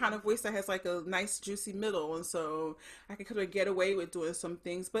I have a kind of voice that has like a nice juicy middle, and so I can kind of get away with doing some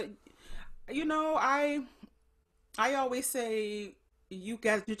things. But you know, I always say you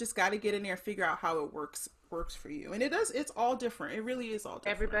just got to get in there and figure out how it works for you. And it does. It's all different. It really is all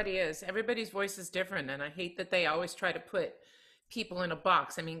different. Everybody is. Everybody's voice is different, and I hate that they always try to put people in a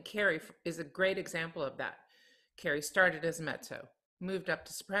box. I mean, Carrie is a great example of that. Carrie started as mezzo, moved up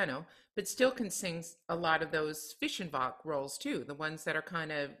to soprano, but still can sing a lot of those Fischenbach roles too, the ones that are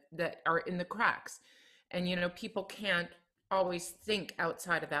kind of that are in the cracks. And people can't always think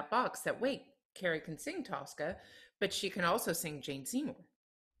outside of that box that wait, Carrie can sing Tosca, but she can also sing Jane Seymour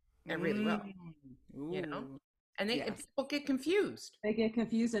and really well, Mm. you know? Ooh. And Yes. people get confused. They get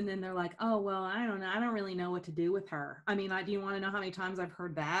confused and then they're like, oh, well, I don't know. I don't really know what to do with her. I mean, do you want to know how many times I've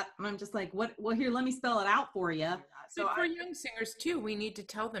heard that? And I'm just like, what? Well, here, let me spell it out for you. So But for young singers too, we need to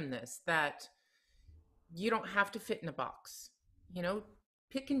tell them this, that you don't have to fit in a box. You know,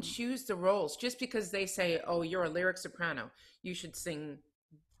 pick and choose the roles. Just because they say, "Oh, you're a lyric soprano, you should sing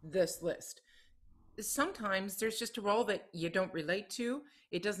this list." Sometimes there's just a role that you don't relate to.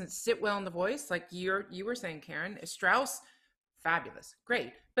 It doesn't sit well in the voice, like you were saying, Karen. Strauss, fabulous,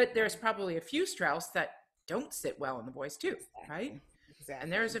 great, but there's probably a few Strauss that don't sit well in the voice too, right? Exactly.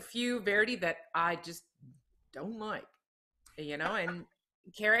 And there's Exactly. a few Verdi that I just don't like, and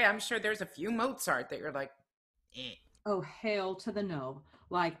Carrie, I'm sure there's a few Mozart that you're like, eh. oh, hail to the no.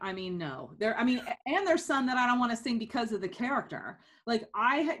 Like, I mean, no. And there's some that I don't want to sing because of the character. Like,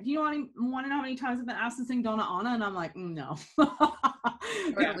 do you want to know how many times I've been asked to sing Donna Anna? And I'm like, no.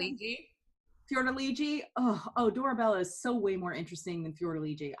 Yeah. Tortellini. Fiordiligi. Oh, Dorabella is so way more interesting than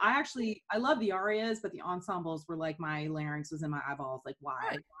Fiordiligi. I love the arias, but the ensembles were like my larynx was in my eyeballs. Like, why?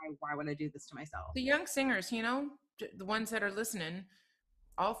 Right. Why would I do this to myself? The young singers, the ones that are listening,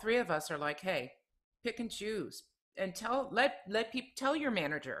 all three of us are like, hey, pick and choose, and let people tell your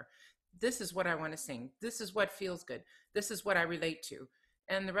manager, this is what I want to sing, this is what feels good, this is what I relate to,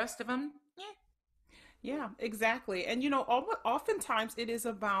 and the rest of them, yeah. Yeah, exactly. And oftentimes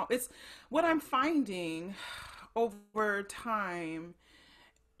it's what I'm finding over time.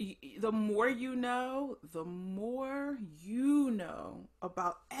 The more the more you know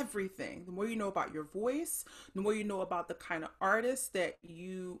about everything. The more you know about your voice, the more you know about the kind of artist that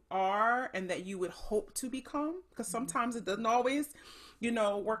you are and that you would hope to become. Because sometimes it doesn't always,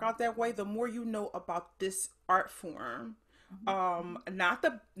 work out that way. The more you know about this art form, not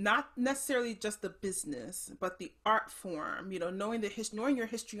necessarily just the business but the art form, knowing your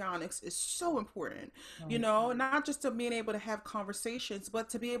histrionics is so important, Right. not just to being able to have conversations but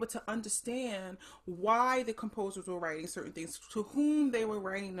to be able to understand why the composers were writing certain things, to whom they were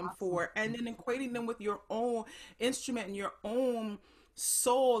writing them for, and then equating them with your own instrument and your own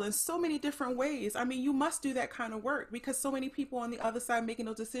soul in so many different ways. I mean, you must do that kind of work because so many people on the other side making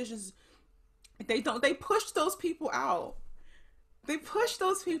those decisions, they push those people out. They push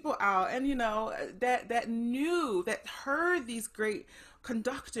those people out, and that heard these great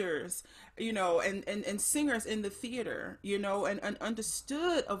conductors, and singers in the theater, and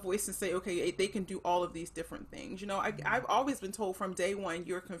understood a voice and say, okay, they can do all of these different things. I've always been told from day one,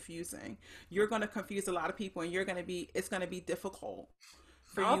 you're confusing, you're going to confuse a lot of people, and it's going to be difficult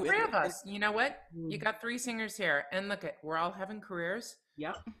for All you. three of us, you know what, you Mm. got three singers here, and look at, we're all having careers,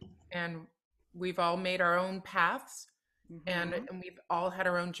 Yep. and we've all made our own paths, and Hmm. and we've all had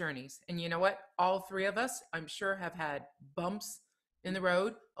our own journeys, and you know what, all three of us, I'm sure, have had bumps in the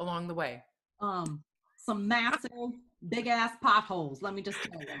road along the way. Some massive big ass potholes, let me just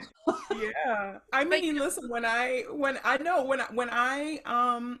tell you. Yeah. I But mean, listen, when I graduated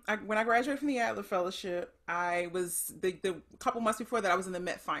from the Adler Fellowship, I was the couple months before that I was in the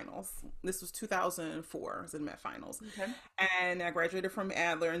Met Finals. This was 2004. I was in the Met Finals. okay. And I graduated from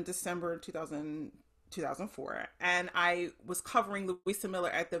Adler in December 2004. And I was covering Louisa Miller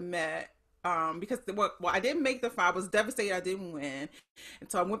at the Met because I didn't make the final. I was devastated I didn't win,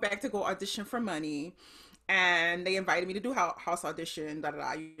 and so I went back to go audition for money, and they invited me to do house audition, da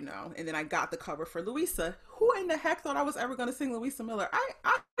da da, and then I got the cover for Louisa. Who in the heck thought I was ever going to sing Louisa Miller?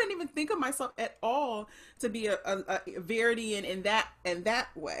 I didn't even think of myself at all to be a Verity in that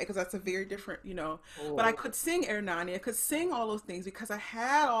way, because that's a very different, but I Oh, could sing Ernani, I could sing all those things because I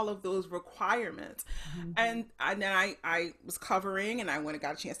had all of those requirements. Mhm. And then I was covering, and I went and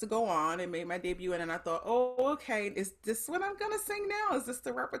got a chance to go on and made my debut, and then I thought, oh, okay, is this what I'm gonna sing now? Is this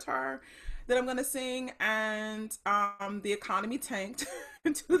the repertoire that I'm gonna sing? And the economy tanked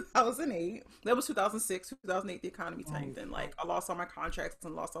in 2008. That was 2006, 2008. The economy Oh, tanked, and like I lost all my contracts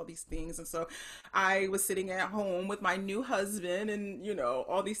and lost all these things, and so I was sitting at home with my new husband, and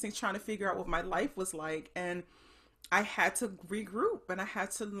all these things, trying to figure out what my life was like. And I had to regroup, and I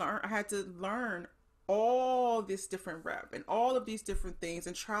had to learn all this different rep and all of these different things,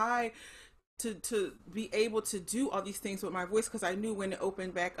 and try to be able to do all these things with my voice, because I knew when it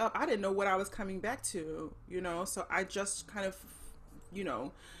opened back up, I didn't know what I was coming back to. So I just kind of, you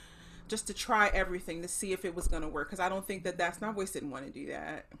know, just to try everything to see if it was going to work, because I don't think that that's my voice didn't want to do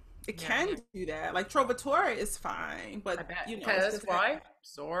that. It yeah, can do that. Like Trovatore is fine, I but bet. it's Because just that. why?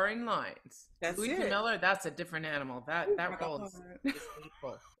 Soaring lines. That's Louisa it. Miller, that's a different animal. That Oh my that role God. is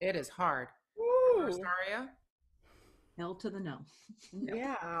hateful. It is hard. Her first Ooh. aria. hell to the no. No.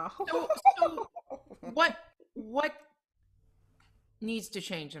 Yeah. So what needs to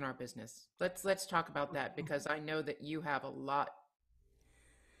change in our business? Let's talk about that, because I know that you have a lot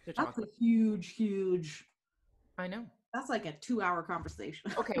to talk That's a about. huge, huge. I know. That's like a 2-hour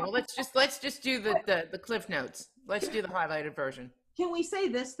conversation. Okay, well let's just do the cliff notes. Let's do the highlighted version. Can we say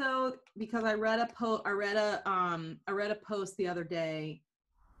this though? Because I read a post the other day,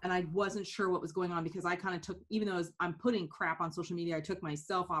 and I wasn't sure what was going on, because I kind of took, even though I'm putting crap on social media, I took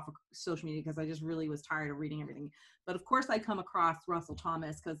myself off of social media because I just really was tired of reading everything. But of course, I come across Russell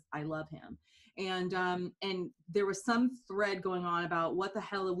Thomas because I love him, and there was some thread going on about what the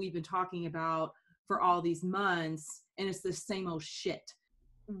hell have we been talking about for all these months, and it's the same old shit.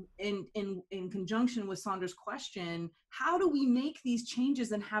 In conjunction with Saunders' question, how do we make these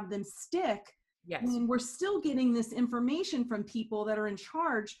changes and have them stick Yes. when we're still getting this information from people that are in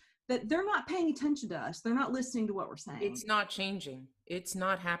charge, that they're not paying attention to us, they're not listening to what we're saying? It's not changing. It's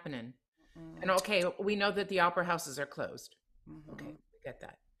not happening. Mm, And okay, we know that the opera houses are closed. Okay, mhm. we get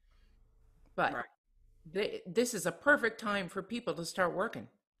that. But Right. this is a perfect time for people to start working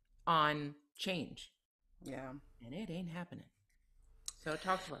on change. Yeah. And it ain't happening. So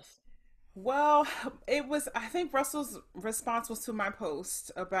talk to us. Well, I think Russell's response was to my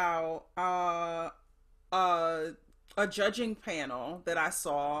post about uh a judging panel that I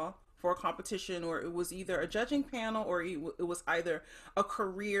saw for a competition, or it was either a judging panel, or it was either a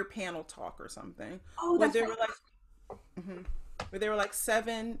career panel talk or something, Oh, where that's there right. were like mhm, where there were like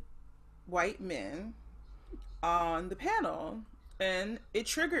seven white men on the panel, and it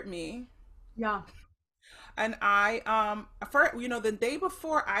triggered me. Yeah. And I for the day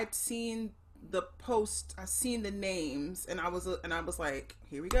before I'd seen the post, I seen the names, and I was like,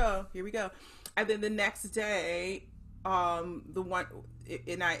 here we go, here we go. And then the next day, the one,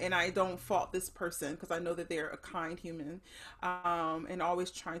 and I don't fault this person, because I know that they're a kind human, and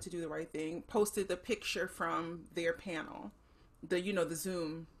always trying to do the right thing, posted the picture from their panel, the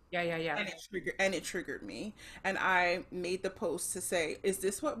Zoom, Yeah, yeah, yeah. and it triggered me. And I made the post to say, is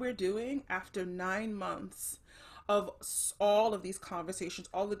this what we're doing after 9 months of all of these conversations,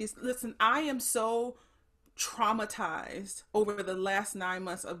 all of these? Listen, I am so traumatized over the last 9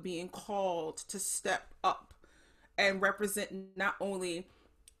 months of being called to step up and represent not only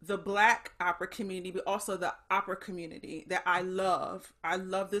the Black opera community, but also the opera community that I love. I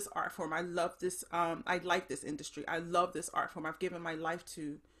love this art form. I love this. I like this industry. I love this art form. I've given my life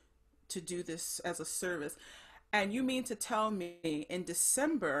to do this as a service. And you mean to tell me in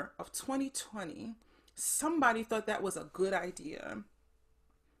December of 2020, somebody thought that was a good idea?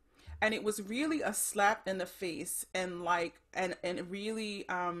 And it was really a slap in the face, and really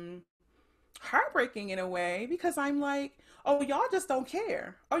heartbreaking in a way, because I'm like, oh, y'all just don't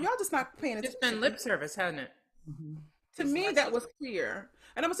care. Oh, y'all just not paying It's been attention. lip service, hasn't it? Mhm. To It's me, like, that was clear.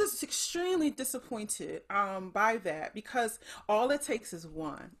 And I was just extremely disappointed by that, because all it takes is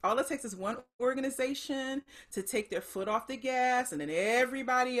one organization to take their foot off the gas, and then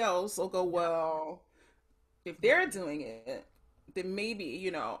everybody else will go, well, if they're doing it, then maybe,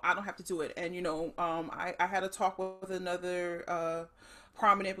 I don't have to do it. And I had a talk with another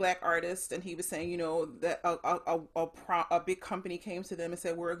prominent Black artist, and he was saying, that a big company came to them and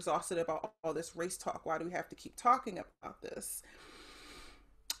said, we're exhausted about all this race talk, why do we have to keep talking about this?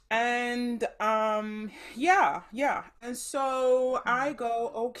 And yeah. And so I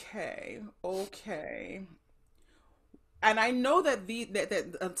go, okay, okay. And I know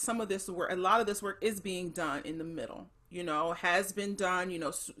that some of this work, a lot of this work is being done in the middle. Has been done.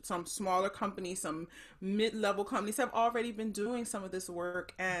 Some smaller companies, some mid-level companies have already been doing some of this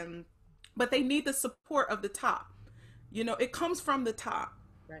work, and but they need the support of the top. It comes from the top,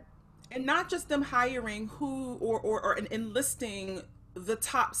 Right. and not just them hiring who or enlisting the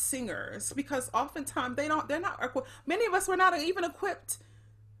top singers, because oftentimes they're not many of us were not even equipped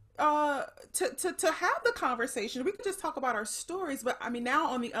uh to have the conversation. We can just talk about our stories, but I mean, now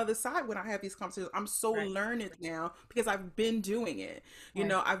on the other side, when I have these conversations, I'm so Right. learned now because I've been doing it.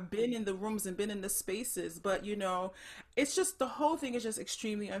 Right. I've been in the rooms and been in the spaces, but it's just, the whole thing is just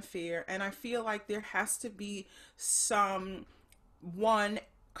extremely unfair, and I feel like there has to be some one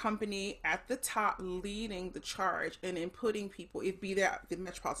company at the top leading the charge, and then putting people, it be that the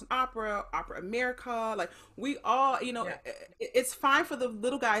Metropolitan Opera America, like, we all, Yeah. it's fine for the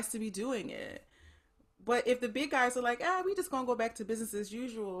little guys to be doing it, but if the big guys are like, we just gonna go back to business as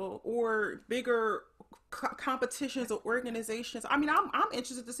usual, or bigger competitions or organizations, I mean, I'm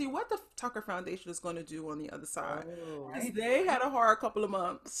interested to see what the Tucker Foundation is going to do on the other side, Oh, because Right. they had a hard couple of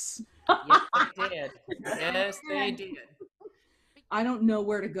months. yes, they did. Yes, they did. I don't know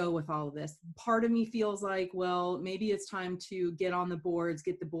where to go with all of this. Part of me feels like, well, maybe it's time to get on the boards,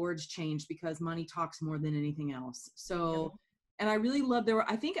 get the boards changed, because money talks more than anything else. Yep. So, and I really love, there were,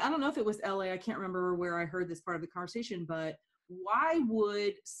 I think, I don't know if it was LA, I can't remember where I heard this part of the conversation, but why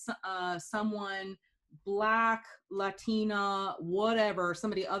would someone Black, Latina, whatever,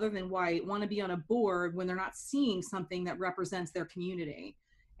 somebody other than white, want to be on a board when they're not seeing something that represents their community?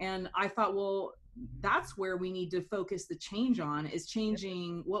 And I thought, well, that's where we need to focus the change on, is Yep.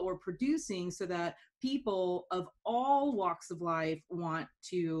 changing what we're producing so that people of all walks of life want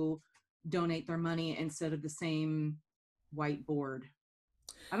to donate their money instead of the same white board.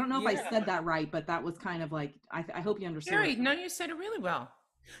 I don't know if I Yeah. said that right, but that was kind of like, I hope you understood what Carrie, no, you said it really well.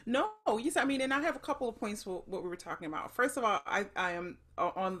 No, yes, I mean, and I have a couple of points for what we were talking about. First of all, I am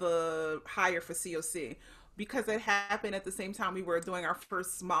on the hire for COC, because it happened at the same time we were doing our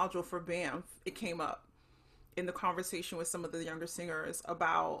first module for BAMF. It came up in the conversation with some of the younger singers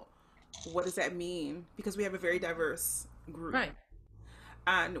about what does that mean, because we have a very diverse group. Right.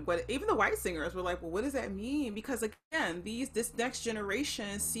 And what even the white singers were like, well, what does that mean? Because again, this next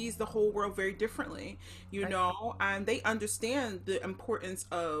generation sees the whole world very differently, Right. and they understand the importance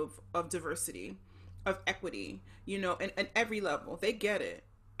of diversity, of equity, and every level. They get it.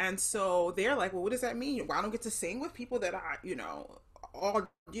 And so they're like, well, what does that mean? Well, I don't get to sing with people that I, all,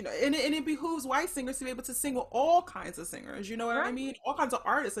 and it behooves white singers to be able to sing with all kinds of singers, you know what I Right. mean? All kinds of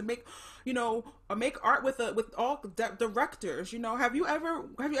artists, and make art with all directors. Have you either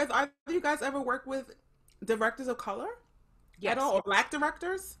of you guys ever worked with directors of color at all, Yes, or black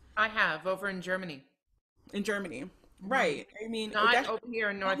directors I have over in Germany. in Germany? Hmm. Right. I mean, Not that's, over here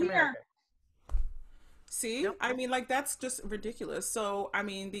in I'm North here. America. see, Nope. I mean, like, that's just ridiculous. So I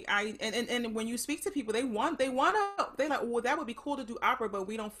mean, and when you speak to people, they like, well, that would be cool to do opera, but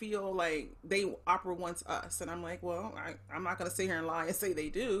we don't feel like opera wants us. And I'm like, well, I'm not gonna sit here and lie and say they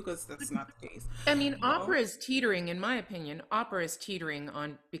do, because that's not the case. I mean, You know? opera is teetering, in my opinion, opera is teetering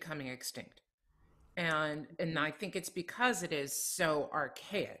on becoming extinct. And I think it's because it is so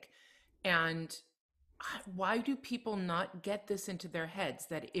archaic. And why do people not get this into their heads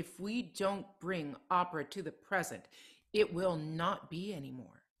that if we don't bring opera to the present, it will not be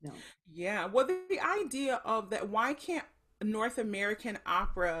anymore? No. Yeah, well, the idea of that, why can't North American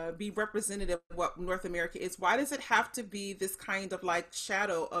opera be representative of what North America is? Why does it have to be this kind of like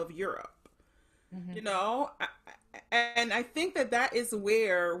shadow of Europe? Hmm. You know, and I think that is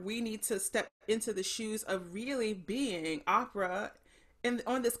where we need to step into the shoes of really being opera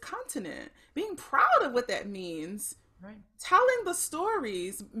on this continent, being proud of what that means, Right. telling the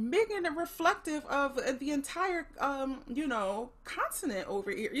stories, making it reflective of the entire continent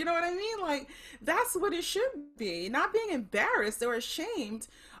over here. You know what I mean? Like, that's what it should be. Not being embarrassed or ashamed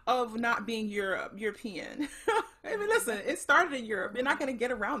of not being European. I mean, listen, it started in Europe. You're not going to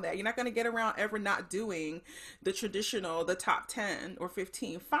get around that. You're not going to get around ever not doing the top 10 or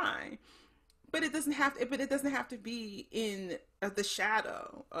 15. Fine, but it doesn't have to be in the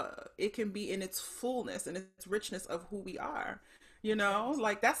shadow. It can be in its fullness and its richness of who we are.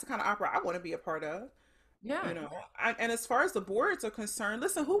 Like, that's the kind of opera I want to be a part of. Yeah. And as far as the boards are concerned,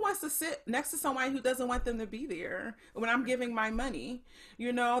 listen, who wants to sit next to somebody who doesn't want them to be there when I'm giving my money?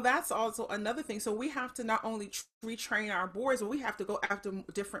 That's also another thing. So we have to not only retrain our boards, but we have to go after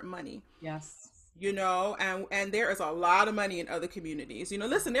different money. Yes. you know, and there is a lot of money in other communities. You know,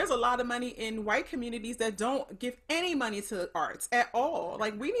 listen, there's a lot of money in white communities that don't give any money to arts at all.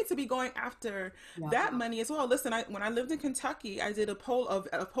 Like, we need to be going after Yeah. that money as well. Listen, when I lived in Kentucky, I did a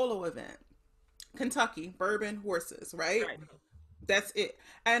polo event. Kentucky bourbon horses, right? Right. That's it.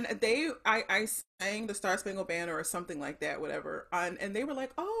 And I sang the Star Spangled Banner or something like that, whatever. And they were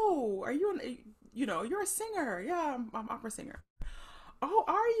like, "Oh, are you you know, you're a singer? Yeah, I'm opera singer. Oh,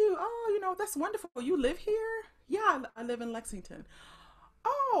 are you? Oh, you know, that's wonderful. You live here? Yeah, I live in Lexington.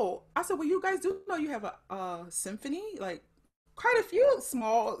 Oh, I said, well, you guys do know you have a symphony, like quite a few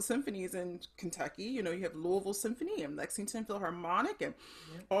small symphonies in Kentucky. You know, you have Louisville Symphony and Lexington Philharmonic and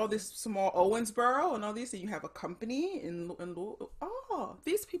Yep. all this small Owensboro and all these. And you have a company in Louisville. Oh,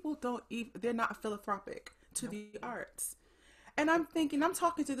 these people don't even, they're not philanthropic to Nope. the arts. And I'm thinking, I'm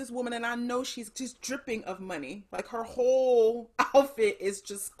talking to this woman, and I know she's just dripping of money. Like, her whole outfit is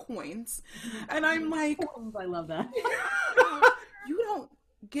just coins. And I'm like, I love that. you don't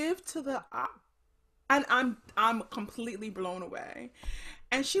give to the and I'm completely blown away.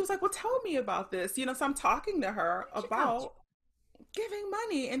 And she was like, "Well, tell me about this." You know, so I'm talking to her Check out. about giving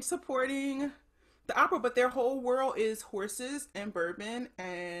money and supporting the opera, but their whole world is horses and bourbon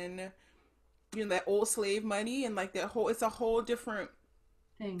and you know that old slave money and like that whole it's a Thing. whole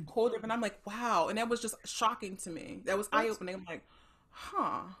different. I'm like, wow. And that was just shocking to me. That was eye That's, opening. I'm like,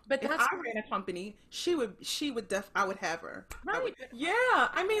 huh. but If that's I ran a company, I would have her. I would, right. yeah.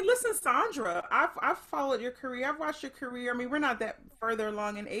 I mean, listen, Sandra, I've followed your career. I've watched your career. I mean, we're not that further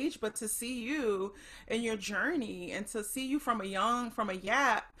along in age, but to see you and your journey and to see you from a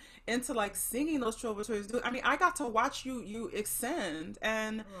yap into like singing those trovateurs. I mean, I got to watch you ascend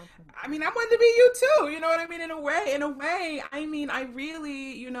and Oh, thank I you. mean, I wanted to be you too. You know what I mean? In a way, I mean, I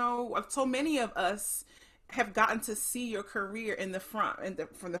really, you know, so many of us have gotten to see your career in the front and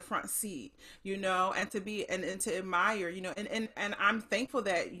from the front seat, you know, and to be and to admire, you know, and I'm thankful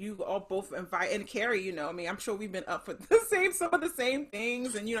that you all both invite and Carrie, you know, I mean, I'm sure we've been up for the same some of the same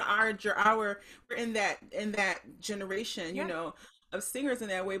things, and you know, our we're in that generation, you Yeah. know, of singers in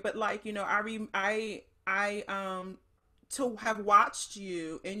that way, but like, you know, I to have watched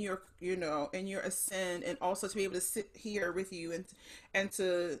you in your you know in your ascend and also to be able to sit here with you and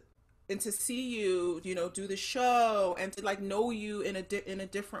to see you you know do the show and to like know you in in a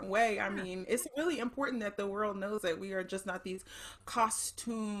different way. I Yeah. mean, it's really important that the world knows that we are just not these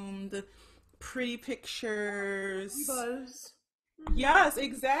costumed pretty pictures. Divas. Yes,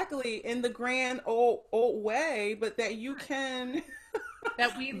 exactly, in the grand old way, but that you can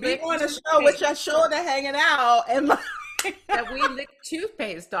That we be lick on a show with toothpaste. your shoulder hanging out and like That we lick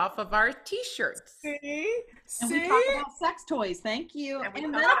toothpaste off of our t-shirts. see, And we see, talk about sex toys. Thank you. And we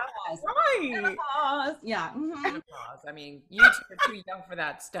And talk about menopause. right. Menopause. Yeah. menopause. I mean, you two are too young for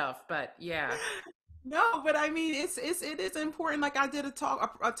that stuff, but yeah. No, but I mean, it is important. Like I did a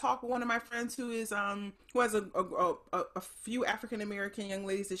talk with one of my friends who has a few African American young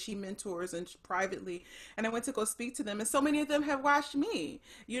ladies that she mentors and privately, and I went to go speak to them, and so many of them have watched me,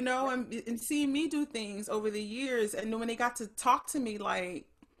 you know, and seeing me do things over the years, and then when they got to talk to me like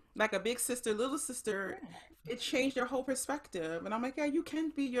a big sister, little sister, it changed their whole perspective, and I'm like, yeah, you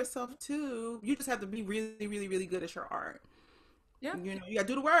can be yourself too. You just have to be really, really, really good at your art. Yeah. You know, you gotta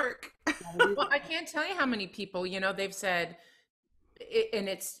do the work. Well, I can't tell you how many people, they've said, and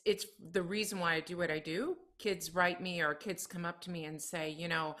it's the reason why I do what I do. Kids write me or kids come up to me and say,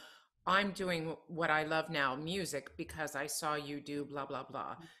 I'm doing what I love now, music, because I saw you do blah, blah,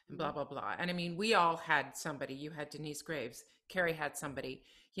 blah, and blah, blah, blah. And I mean, we all had somebody. You had Denise Graves, Carrie had somebody,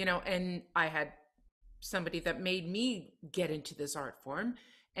 and I had somebody that made me get into this art form.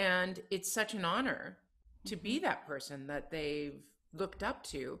 And it's such an honor to be that person that they've looked up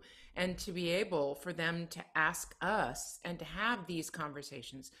to, and to be able for them to ask us and to have these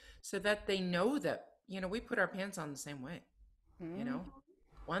conversations so that they know that, we put our pants on the same way, you Mhm. know,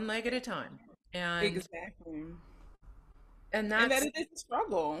 one leg at a time. And Exactly. and And that that's it is a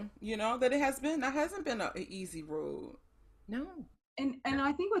struggle, you know, that hasn't been an easy road. no. And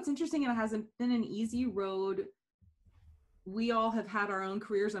I think what's interesting, and it hasn't been an easy road. We all have had our own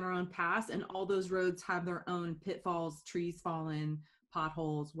careers and our own past, and all those roads have their own pitfalls, trees fallen,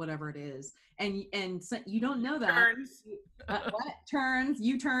 potholes, whatever it is. And so you don't know that. Turns. What turns,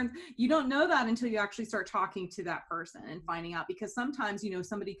 U-turns, you don't know that until you actually start talking to that person and finding out, because sometimes,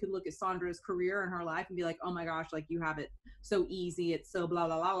 somebody could look at Sandra's career and her life and be like, oh my gosh, like you have it so easy, it's so blah,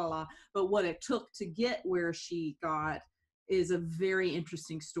 blah, blah, blah, blah. But what it took to get where she got is a very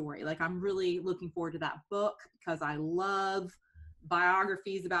interesting story. Like, I'm really looking forward to that book because I love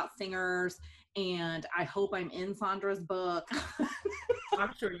biographies about singers, and I hope I'm in Sandra's book.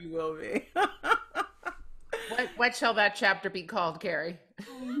 I'm sure you will be. What shall that chapter be called, Carrie?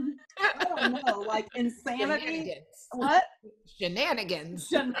 I don't know, like insanity. Shenanigans. What? Shenanigans.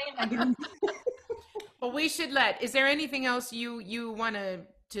 Shenanigans. Well, we should is there anything else you want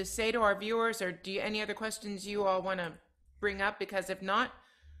to say to our viewers, or do you any other questions you all want to bring up? Because if not,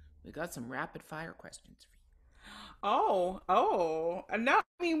 we got some rapid fire questions for No, I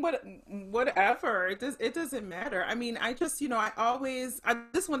mean, whatever. It doesn't matter. I mean, I just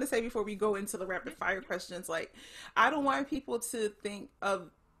want to say before we go into the rapid fire questions, like, I don't want people to think of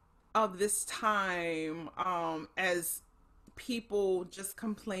this time as people just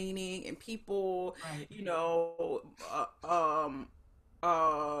complaining and people, Right. you know,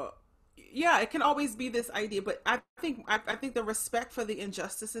 uh yeah, it can always be this idea, but I think the respect for the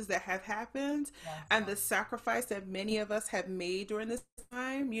injustices that have happened Yes. and the sacrifice that many of us have made during this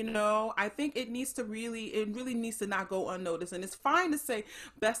time, I think it really needs to not go unnoticed. And it's fine to say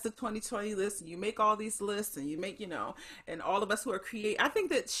best of 2020 lists, and you make all these lists, and you make, and all of us who are I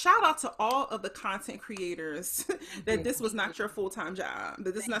think that shout out to all of the content creators that this was not your full-time job,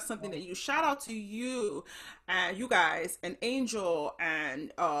 that this is not something that you shout out to you and you guys and Angel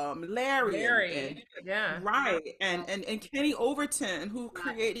and Larry Larry. Yeah. right, and Kenny Overton, who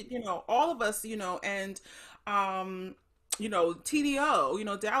created, all of us, and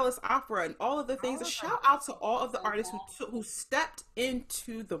TDO, Dallas Opera, and all of the things. A shout out to all of the artists who stepped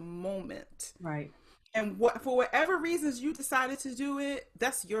into the moment. Right. And for whatever reasons you decided to do it,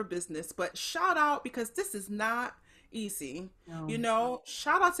 that's your business. But shout out, because this is not easy. No.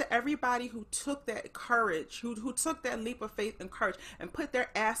 Shout out to everybody who took that courage, who took that leap of faith and courage and put their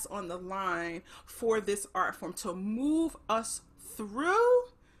ass on the line for this art form to move us through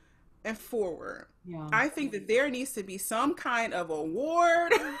and forward. Yeah. I think that there needs to be some kind of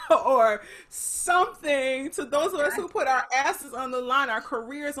award or something to those of us who put our asses on the line, our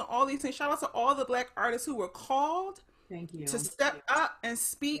careers, and all these things. Shout out to all the Black artists who were called Thank you. to step up and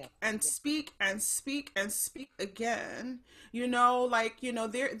speak and speak and speak and speak again. There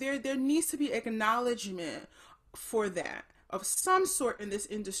needs to be acknowledgement for that of some sort in this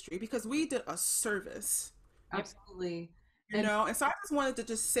industry, because we did a service. Absolutely. And so I just wanted to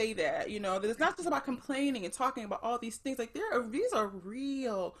just say that, that it's not just about complaining and talking about all these things. Like, these are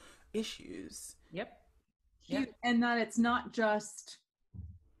real issues. Yep. And that it's not just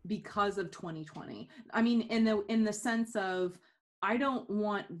because of 2020. I mean, in the sense of, I don't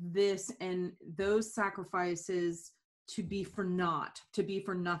want this and those sacrifices to be for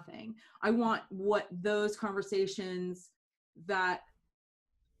nothing. I want what those conversations, that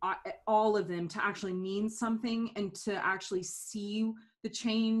all of them, to actually mean something, and to actually see the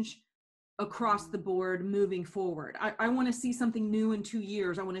change across the board moving forward. I want to see something new in 2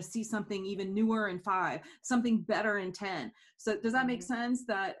 years. I want to see something even newer in 5, something better in 10. So does that make sense,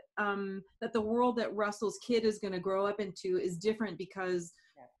 that that the world that Russell's kid is going to grow up into is different because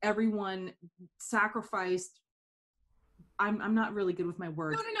everyone sacrificed? I'm not really good with my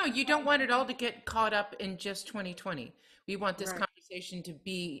words. No. You don't want it all to get caught up in just 2020. We want this conversation to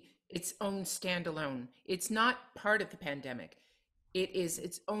be its own standalone. It's not part of the pandemic. It is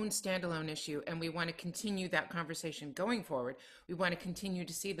its own standalone issue, and we want to continue that conversation going forward. We want to continue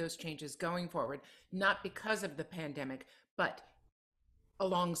to see those changes going forward, not because of the pandemic, but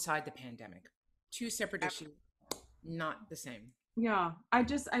alongside the pandemic. 2 separate issues, not the same. Yeah, I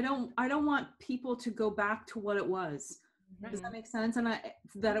don't want people to go back to what it was. Does that make sense? And what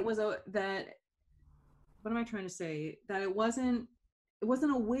am I trying to say? That it wasn't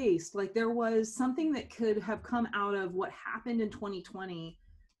a waste. Like, there was something that could have come out of what happened in 2020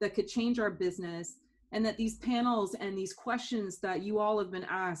 that could change our business, and that these panels and these questions that you all have been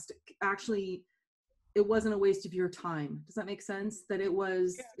asked, actually, it wasn't a waste of your time. Does that make sense? That it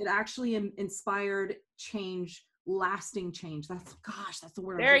actually inspired change, lasting change. That's the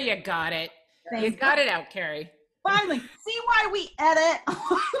word. There, you got it. You got it out, Carrie. Finally, see why we edit.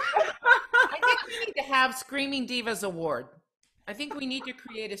 I think we need to have Screaming Divas Award. I think we need to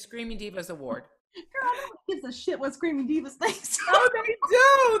create a Screaming Divas Award. Girl, no one gives a shit what Screaming Divas thinks.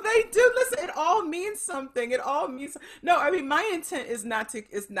 Oh, they do. Listen, it all means something. No, I mean, my intent is not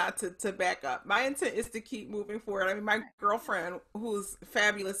to back up. My intent is to keep moving forward. I mean, my girlfriend, who's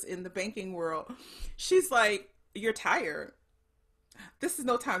fabulous in the banking world, she's like, "You're tired. This is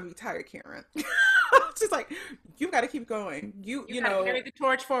no time to be tired, Karen." She's like, "You've got to keep going. You know, carry the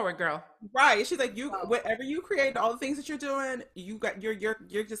torch forward, girl." Right. She's like, whatever you create, all the things that you're doing,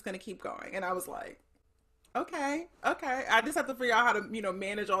 you're just gonna keep going. And I was like, okay. I just have to figure out how to,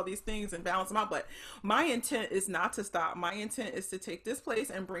 manage all these things and balance them out. But my intent is not to stop. My intent is to take this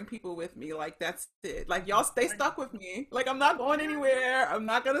place and bring people with me. Like, that's it. Like, y'all stay stuck with me. Like, I'm not going anywhere. I'm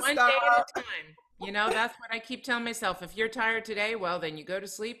not gonna One stop. day at a time. You know, that's what I keep telling myself. If you're tired today, well, then you go to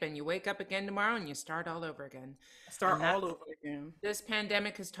sleep and you wake up again tomorrow and you start all over again. Start And all that's over again. this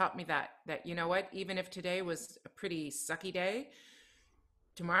pandemic has taught me that you know what, even if today was a pretty sucky day,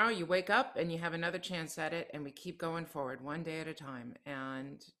 tomorrow you wake up and you have another chance at it, and we keep going forward one day at a time.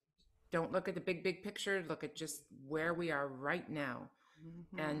 And don't look at the big picture, look at just where we are right now.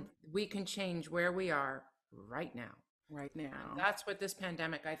 And Hmm. we can change where we are right now. Right And now. that's what this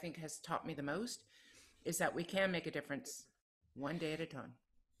pandemic, I think, has taught me the most, is that we can make a difference one day at a time,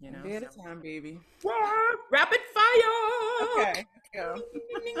 you One know? day at So a time, baby. rapid fire. Okay. Go. Ding,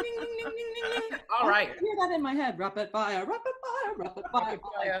 ding, ding, ding, ding, ding, ding, ding, ding. All I right. can hear that in my head. Rapid fire, rapid fire, rapid fire. Rapid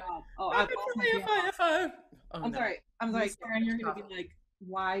Oh my fire. God. Oh, I've Rapid lost my fire, train of fire, thought. fire. Oh I'm no. sorry. I'm sorry, Use so Karen. much You're gonna be coffee. like,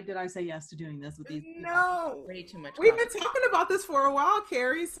 why did I say yes to doing this with these people? No. Way too much We've coffee. been talking about this for a while,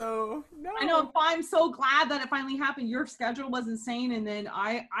 Carrie. So no. I know. I'm so glad that it finally happened. Your schedule was insane, and then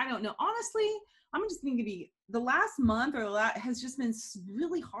I don't know. Honestly, I'm just going to be the last month or that has just been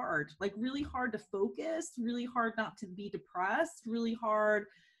really hard. Like really hard to focus, really hard not to be depressed, really hard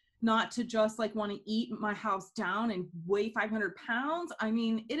not to just like want to eat my house down and weigh 500 pounds. I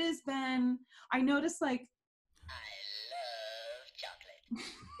mean, it has been. I noticed like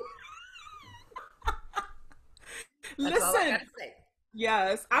That's all I Listen. gotta say.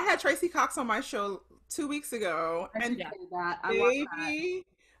 Yes, I had Tracy Cox on my show 2 weeks ago, I and appreciate that. I watched that. baby,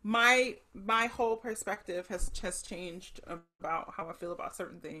 my whole perspective has changed about how I feel about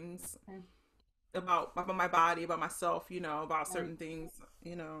certain things, Okay. about my body, about myself, about Right. certain things.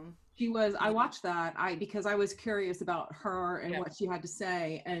 She was. I Yeah. watched that. Because I was curious about her and Yeah. what she had to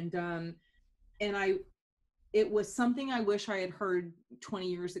say, and I it was something I wish I had heard 20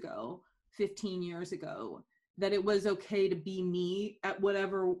 years ago, 15 years ago, that it was okay to be me at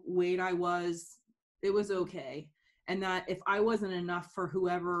whatever weight I was. It was okay. And that if I wasn't enough for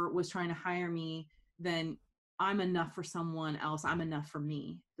whoever was trying to hire me, then I'm enough for someone else. I'm enough for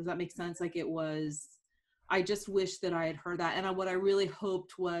me. Does that make sense? Like it was, I just wish that I had heard that. And what I really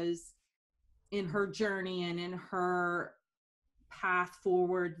hoped was in her journey and in her path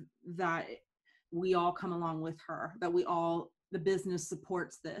forward that we all come along with her, that the business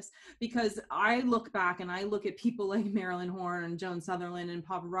supports this. Because I look back and I look at people like Marilyn Horne and Joan Sutherland and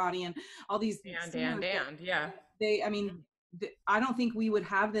Pavarotti and all these singers Yeah. I mean, I don't think we would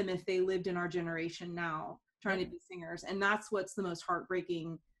have them if they lived in our generation now trying to be singers. And that's what's the most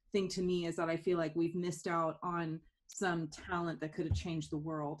heartbreaking thing to me, is that I feel like we've missed out on some talent that could have changed the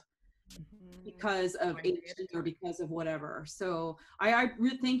world because of One day at HD a or time. because of whatever. So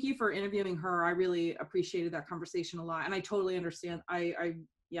thank you for interviewing her. I really appreciated that conversation a lot, and I totally understand.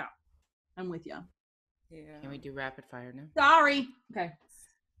 Yeah, I'm with you. Yeah. Can we do rapid fire now? Sorry. Okay.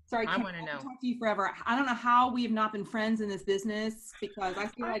 Sorry, I Kim, want to I know. can talk to you forever. I don't know how we have not been friends in this business, because I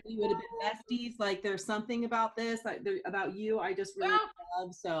feel I like we would have been besties. Like there's something about this, about you, I just really Well,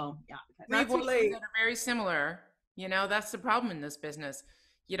 love. So yeah. Okay. not two were things late. that are very similar. You know, that's the problem in this business.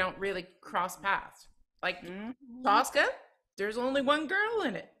 You don't really cross paths. Like Mhm. Tosca, there's only one girl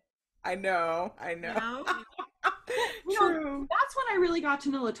in it. I know. You know? Well, True. that's when I really got to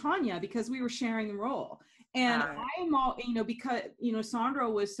know LaTanya, because we were sharing the role. And Right. I'm all, because, Sandra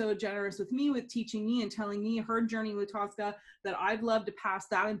was so generous with me, with teaching me and telling me her journey with Tosca, that I'd love to pass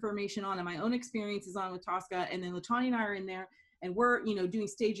that information on and my own experiences on with Tosca. And then LaTanya and I are in there and we're, doing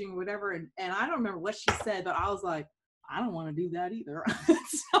staging or whatever. And I don't remember what she said, but I was like, I don't want to do that either.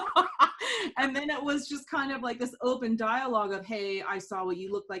 So, and then it was just kind of like this open dialogue of, hey, I saw what you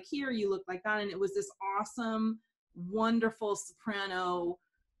look like here, you look like that. And it was this awesome, wonderful soprano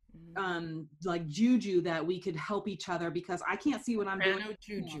like juju that we could help each other, because I can't see what I'm doing. Soprano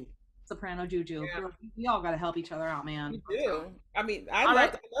Juju. Soprano juju. Yeah. Girl, we all got to help each other out, man. You do. I mean, I All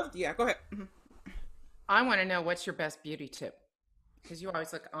loved, right. I loved. Yeah, go ahead. Mhm. I want to know, what's your best beauty tip? Because you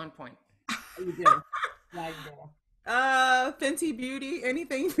always look on point. You do. Yeah, you do. Fenty Beauty,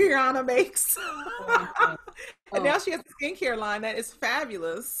 anything Brianna makes. And now she has a skincare line that is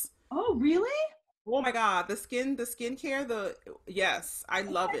fabulous. Oh, really? Oh my God, the skincare, yes, I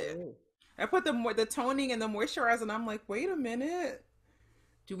love it. I put the toning and the moisturizer, and I'm like, wait a minute,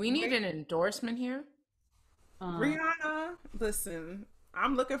 Do we need an endorsement here? Brianna, listen,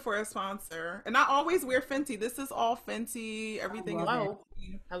 I'm looking for a sponsor, and I always wear Fenty. This is all Fenty. Everything is love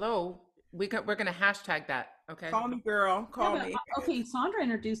Hello. Hello. We're going to hashtag that. Okay. Call me, girl. Call Yeah, me. but, okay, Sandra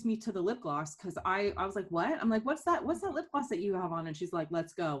introduced me to the lip gloss, because I was like, what? I'm like, what's that lip gloss that you have on? And she's like,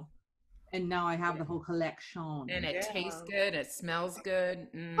 let's go. And now I have the whole collection. And it Yeah. tastes good. It smells good.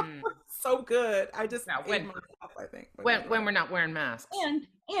 So good. I just Now, ate when- myself, I think. When we're not wearing masks. And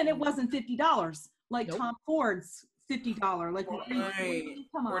it wasn't $50 like Nope. Tom Ford's $50. Like, Right.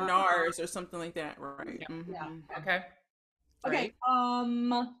 come Or on. NARS or something like that. Right. Yeah. Yeah. Okay. Okay. Right.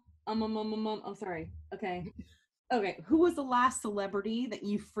 Oh, sorry. Okay. Okay. Who was the last celebrity that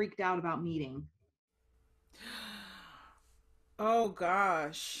you freaked out about meeting? Oh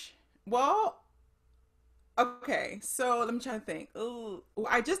gosh. Well, okay. So let me try to think. Oh,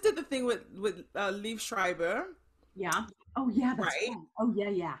 I just did the thing with Leaf Schreiber, Yeah. Oh, yeah, that's right? right. Oh, yeah,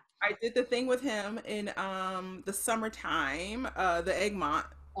 yeah. I did the thing with him in the summertime, the Egmont.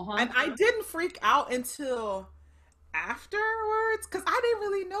 Uh-huh. And I didn't freak out until afterwards because I didn't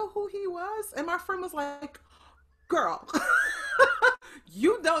really know who he was. And my friend was like, girl,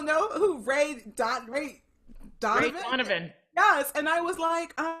 you don't know who Ray Ray Donovan? Donovan. Yes. And I was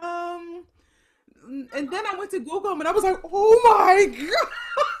like, and then I went to Google him and I was like, oh my God.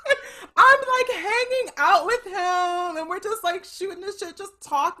 I'm like hanging out with him and we're just like shooting the shit, just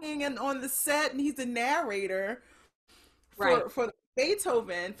talking and on the set and he's a narrator Right. for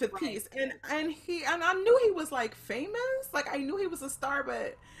Beethoven Fifth Right. Piece. And I knew he was like famous. Like I knew he was a star,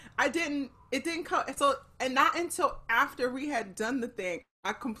 but it didn't come so and not until after we had done the thing,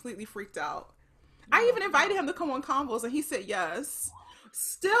 I completely freaked out. I even invited him to come on Convos and he said yes.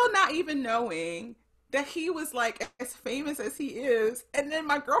 Still not even knowing that he was like as famous as he is. And then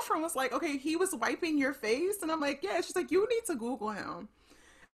my girlfriend was like, okay, he was wiping your face. And I'm like, yeah. She's like, you need to Google him.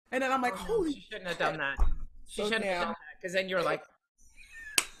 And then I'm like, Oh no, holy she shouldn't have done shit. that. She So shouldn't have done now, that because then you're like,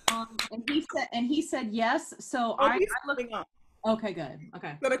 And he said yes. So oh, I he's looked. coming up. Okay, good.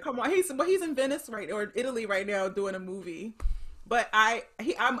 Okay. Gonna come on. He's in Venice or Italy right now doing a movie. But I'm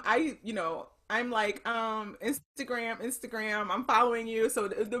like Instagram. I'm following you. So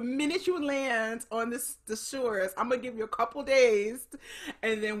the minute you land on the shores, I'm gonna give you a couple days,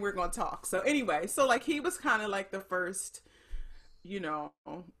 and then we're gonna talk. So anyway, so like he was kind of like the first, you know.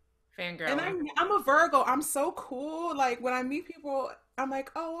 And fangirling. I'm a Virgo. I'm so cool. Like when I meet people, I'm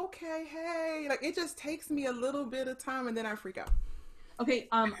like, oh okay, hey. Like it just takes me a little bit of time, and then I freak out. Okay,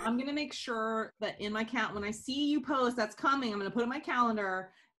 I'm gonna make sure that in my count when I see you post that's coming, I'm gonna put in my calendar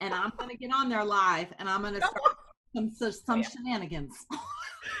and I'm gonna get on there live and I'm gonna start some Yeah. shenanigans.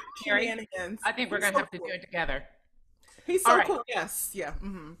 Carrie, Shenanigans. I think we're He's gonna so have to cool. do it together. He's All so right. cool. Yes. Yeah.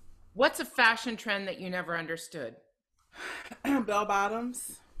 Mm-hmm. What's a fashion trend that you never understood? Bell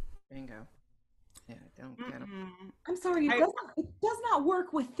bottoms. Bingo. Yeah, don't get them. Mm-mm. I'm sorry, I, it does not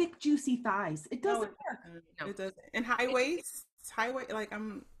work with thick, juicy thighs. It no, doesn't it work. doesn't. No, It doesn't. And high waists. High waist. Like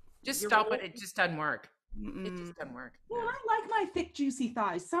I'm. just You're stop right. it. It just doesn't work. It Mm-mm. just doesn't work. Well, No. I like my thick, juicy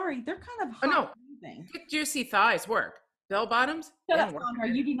thighs. Sorry, they're kind of Oh no, hot. Moving. thick, juicy thighs work. Bell bottoms, they Shut up, don't work.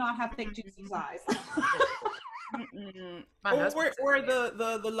 Sandra. You do not have thick, juicy thighs. Mm-mm. My husband said Or they did.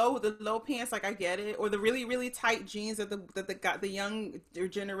 the low pants, like I get it, or the really tight jeans that the got the young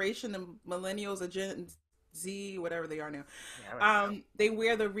generation, the millennials, the Gen Z, whatever they are now. Yeah, right. They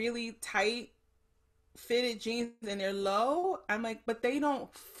wear the really tight fitted jeans and they're low. I'm like, but they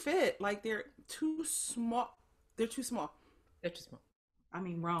don't fit. Like they're too small. They're too small. They're too small. I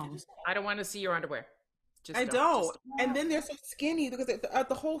mean, They're wrong. too small. I don't want to see your underwear. Just I don't. don't. And then they're so skinny because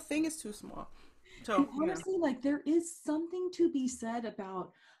the whole thing is too small. And So, honestly, like there is something to be said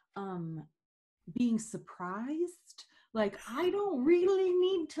about um being surprised. Like I don't really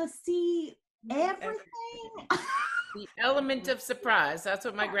need to see everything. The element of surprise. That's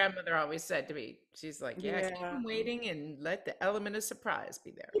what my grandmother always said to me. She's like, yeah, keep yeah. them waiting and let the element of surprise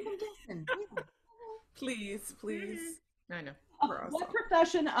be there. Keep 'em guessing. Yeah. Please, please. I know. What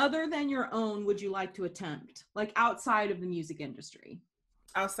profession other than your own would you like to attempt? Like outside of the music industry?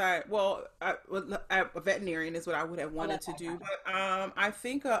 Outside, well, a veterinarian is what I would have wanted to do, but I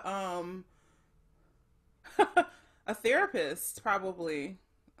think a therapist probably.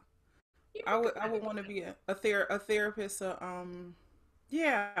 I would want to be a therapist.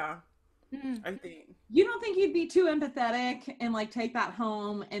 Yeah, Mm. I think You don't think you'd be too empathetic and like take that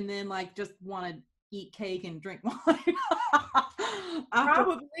home and then like just want to eat cake and drink wine? After,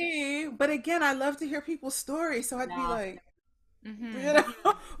 probably. But again, I love to hear people's stories, so I'd be yeah. like, you Hmm.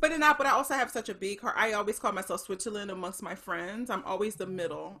 know. But I also have such a big heart. I always call myself Switzerland amongst my friends. I'm always the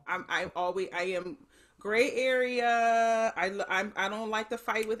middle. I am gray area. I don't like to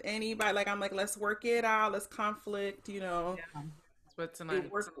fight with anybody. Like I'm like, let's work it out. Let's conflict. You know, Yeah. What's it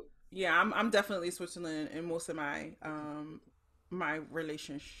tonight? work. Yeah, I'm definitely Switzerland in most of my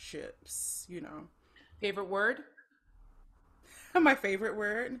relationships. You know, Favorite word? my favorite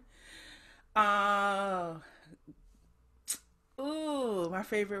word. Uh, Ooh, my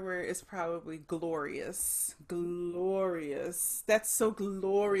favorite word is probably glorious. Glorious. That's so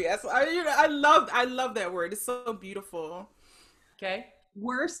glorious. I love that word. It's so beautiful. Okay.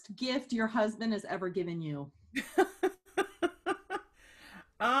 Worst gift your husband has ever given you?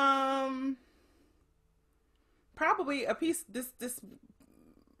 Um, Probably a piece. This.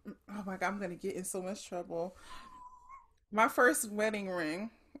 Oh my God, I'm gonna get in so much trouble. My first wedding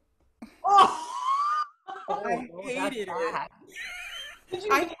ring. Oh, Oh, I oh, that's hated it. bad. did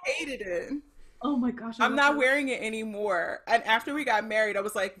you? I hated it. Oh my gosh, I I'm love not her. wearing it anymore. And after we got married, I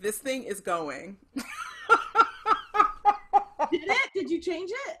was like, this thing is going. Did it? Did you change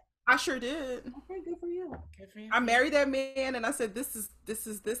it? I sure did. Okay, good for you. Good for you. I married that man, and I said, this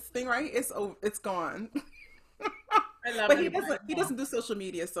thing, right? It's gone." I love But it. he doesn't do social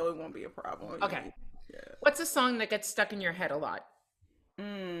media, so it won't be a problem. Okay. Yeah. What's a song that gets stuck in your head a lot?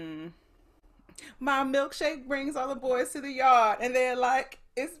 Mm. My milkshake brings all the boys to the yard, and they're like,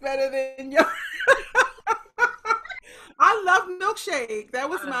 "It's better than yours." I love milkshake. That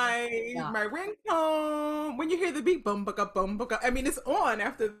was Uh, Yeah. my ringtone. When you hear the beat, bum bugga. I mean, it's on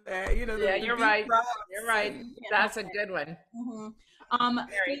after that. You know, yeah, the you're beat right. drops. You're right. And Can't help That's a it. good one. Mhm.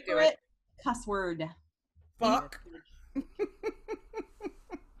 Mary, do it. Favorite cuss word. Any- fuck. And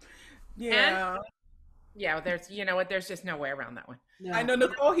Yeah. yeah, there's you know what? There's just no way around that one. I No. know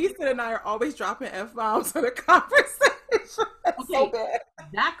Nicole Houston and I are always dropping F bombs in the conversation. That's so Okay.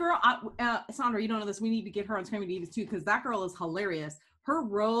 bad. That girl, Sandra, you don't know this. We need to get her on Screaming Divas too, because that girl is hilarious. Her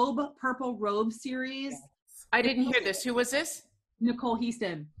purple robe series, I didn't hear this. Who was this? Nicole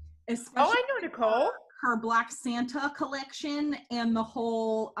Houston, Oh, especially I know Nicole. her Black Santa collection and the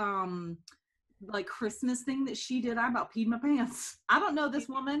whole like Christmas thing that she did. I about peed my pants. I don't know this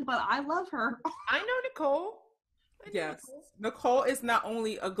woman, but I love her. I know Nicole. I know Yes. Nicole. Nicole is not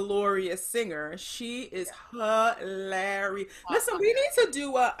only a glorious singer, she is hilarious. Listen, we need to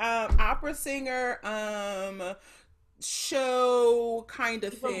do a opera singer show kind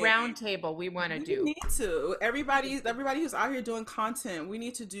of A thing. round table we want to We do. need to. Everybody who's out here doing content, we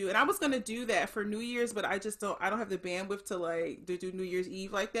need to do. And I was gonna do that for New Year's, but I don't have the bandwidth to like do New Year's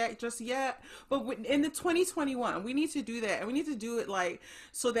Eve like that just yet. But in the 2021, we need to do that, and we need to do it like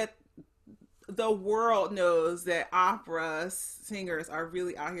so that the world knows that opera singers are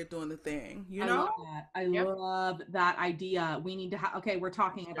really out here doing the thing, you I know? love that. I Yep. love that idea. We need to have. Okay, we're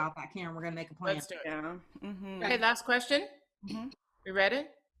talking about that, Karen. We're gonna make a plan. Let's do it. Yeah. Mm-hmm. Okay, last question. Mm-hmm. We ready?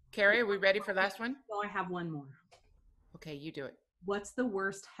 Carrie, are we ready for last one? So I have one more. Okay, you do it. What's the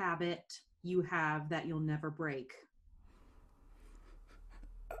worst habit you have that you'll never break?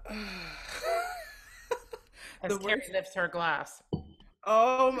 As The Carrie worst. lifts her glass.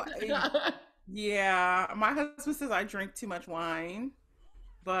 Oh my, yeah. My husband says I drink too much wine,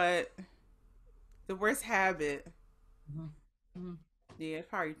 but the worst habit, Mhm. yeah,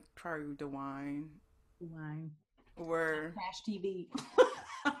 probably the wine. Wine. Or Trash TV.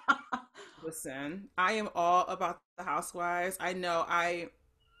 listen, I am all about the housewives. I know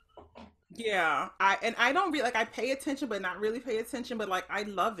yeah, I don't really like I pay attention but not really pay attention, but like I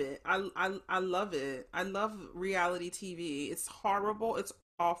love it. I love it. I love reality TV. It's horrible, it's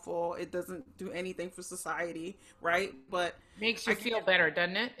awful. It doesn't do anything for society, right? But Makes I you feel can't better,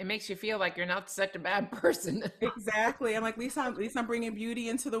 doesn't it? It makes you feel like you're not such a bad person. exactly. I'm like at least I'm bringing beauty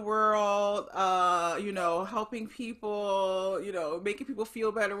into the world, helping people, making people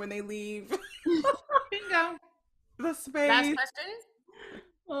feel better when they leave Bingo. the Last space. question.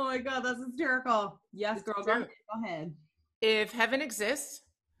 Oh my god, that's hysterical. Yes, girl, go True. ahead. Go ahead. If heaven exists,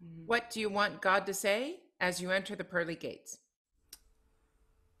 Mm. what do you want God to say as you enter the pearly gates?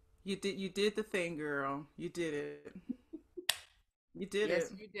 You did the thing, girl. You did it. You did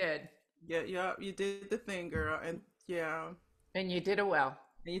Yes, it. you did. Yeah, you did the thing, girl. And yeah. And you did it well.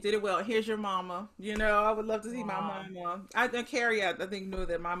 And you did it well. Here's your mama. I would love to see my Wow. mama. Carrie, I think knew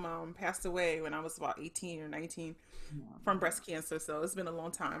that my mom passed away when I was about 18 or 19 from breast cancer. So it's been a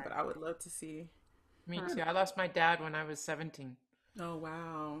long time, but I would love to see. Me Her. too. I lost my dad when I was 17. Oh,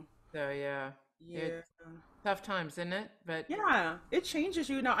 wow. So yeah, Yeah. tough times, isn't it? But Yeah, it changes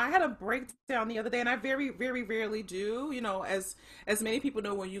you. I had a breakdown the other day, and I very, very rarely do. As many people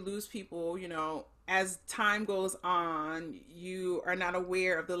know, when you lose people, as time goes on, you are not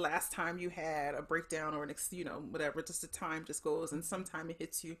aware of the last time you had a breakdown or whatever. Just the time just goes, and sometime it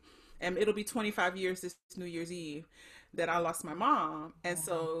hits you. And it'll be 25 years this New Year's Eve that I lost my mom. And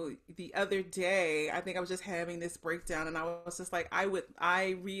so the other day, I think I was just having this breakdown, and I was just like,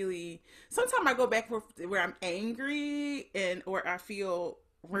 I really, sometimes I go back where I'm angry or I feel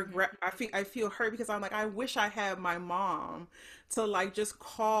regret. I feel hurt because I'm like, I wish I had my mom to like just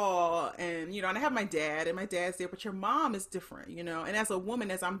call and I have my dad and my dad's there, but your mom is different. And as a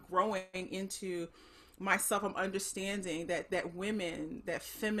woman, as I'm growing into myself, I'm understanding that women, that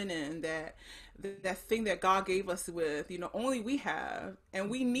feminine, that thing that God gave us with, only we have, and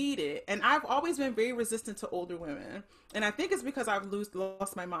we need it. And I've always been very resistant to older women, and I think it's because I've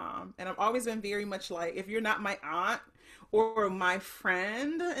lost my mom, and I've always been very much like, if you're not my aunt or my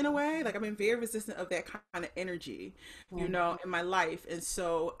friend, in a way, like I've been very resistant of that kind of energy, in my life. And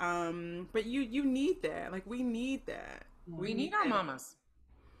so, but you need that, like we need that. We We need need our that. mamas.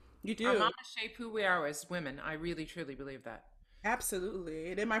 You Our do. mamas shape who we are as women. I really, truly believe that. Absolutely.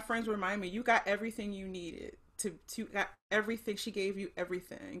 And then my friends remind me, you got everything you needed to got everything. She gave you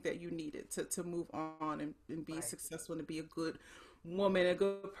everything that you needed to move on and be Right. successful and to be a good woman, a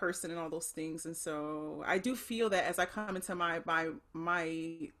good person and all those things. And so I do feel that as I come into my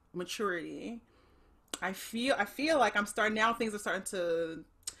maturity, I feel like I'm starting now, things are starting to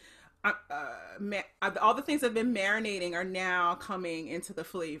all the things that have been marinating are now coming into the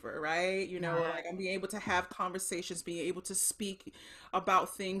flavor, right? Yeah. Like I'm being able to have conversations, being able to speak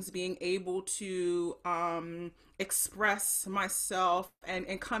about things, being able to express myself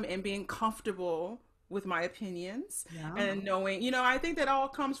and come and being comfortable with my opinions Yeah. and knowing, I think that all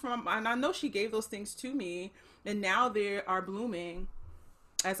comes from, and I know she gave those things to me, and now they are blooming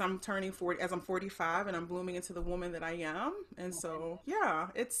as I'm turning 40, as I'm 45, and I'm blooming into the woman that I am. And so, yeah,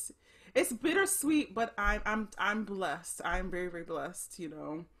 it's bittersweet, but I'm blessed. I'm very, very blessed.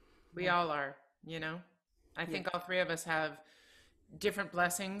 We all are, you know. I Yeah. think all three of us have different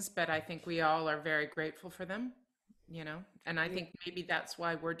blessings, but I think we all are very grateful for them, you know. And I Yeah. think maybe that's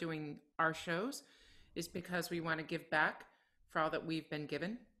why we're doing our shows, is because we want to give back for all that we've been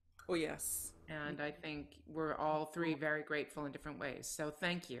given. Oh, yes. And I think we're all three very grateful in different ways. So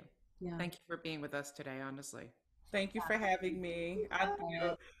thank you. Yeah. Thank you for being with us today, honestly. Thank you for having me. I Yeah.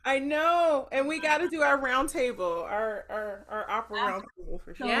 do. I know. And we got to do our round table, our opera round table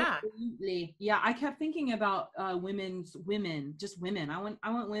for sure. Yeah. Absolutely. Yeah, I kept thinking about women, just women. I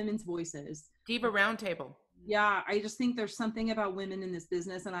want women's voices. Diva Roundtable. Yeah, I just think there's something about women in this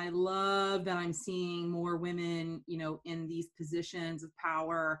business, and I love that I'm seeing more women, in these positions of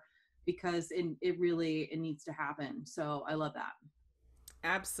power, because it really it needs to happen. So I love that.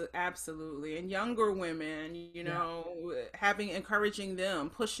 Absolutely. And younger women, Yeah. having, encouraging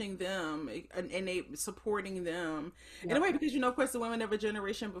them, pushing them, and they supporting them in a Yep. way, because, of course, the women of a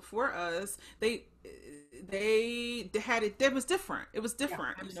generation before us, they had it, it was different. It was Yeah.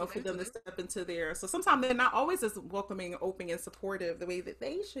 different, for them to Absolutely. step into there. So sometimes they're not always as welcoming, open, and supportive the way that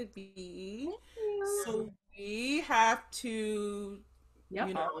they should be. So we have to,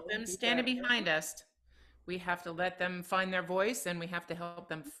 Yep. All of them be standing better. behind us. We have to let them find their voice, and we have to help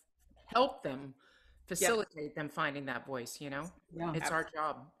them Yes, facilitate them finding that voice, you know? Yeah. It's our absolutely.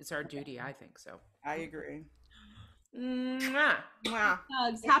 job. It's our duty, I think so. I agree. Mwah. Wow.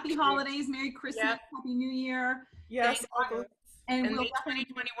 Hugs. Thank Happy you. holidays, Merry Christmas, Yeah. Happy New Year, Thank Yes, all you. those. and And we'll may definitely.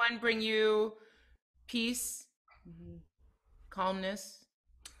 2021 bring you peace, Mhm. calmness,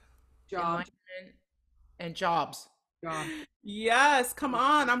 Job. enlightenment, and jobs. Job. Yes, come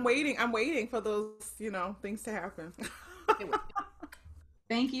on. I'm waiting. I'm waiting for those, things to happen.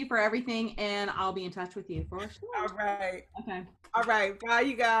 Thank you for everything, and I'll be in touch with you for sure. All right. Okay. All right. Bye,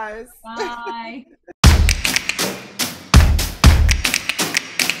 you guys. Bye.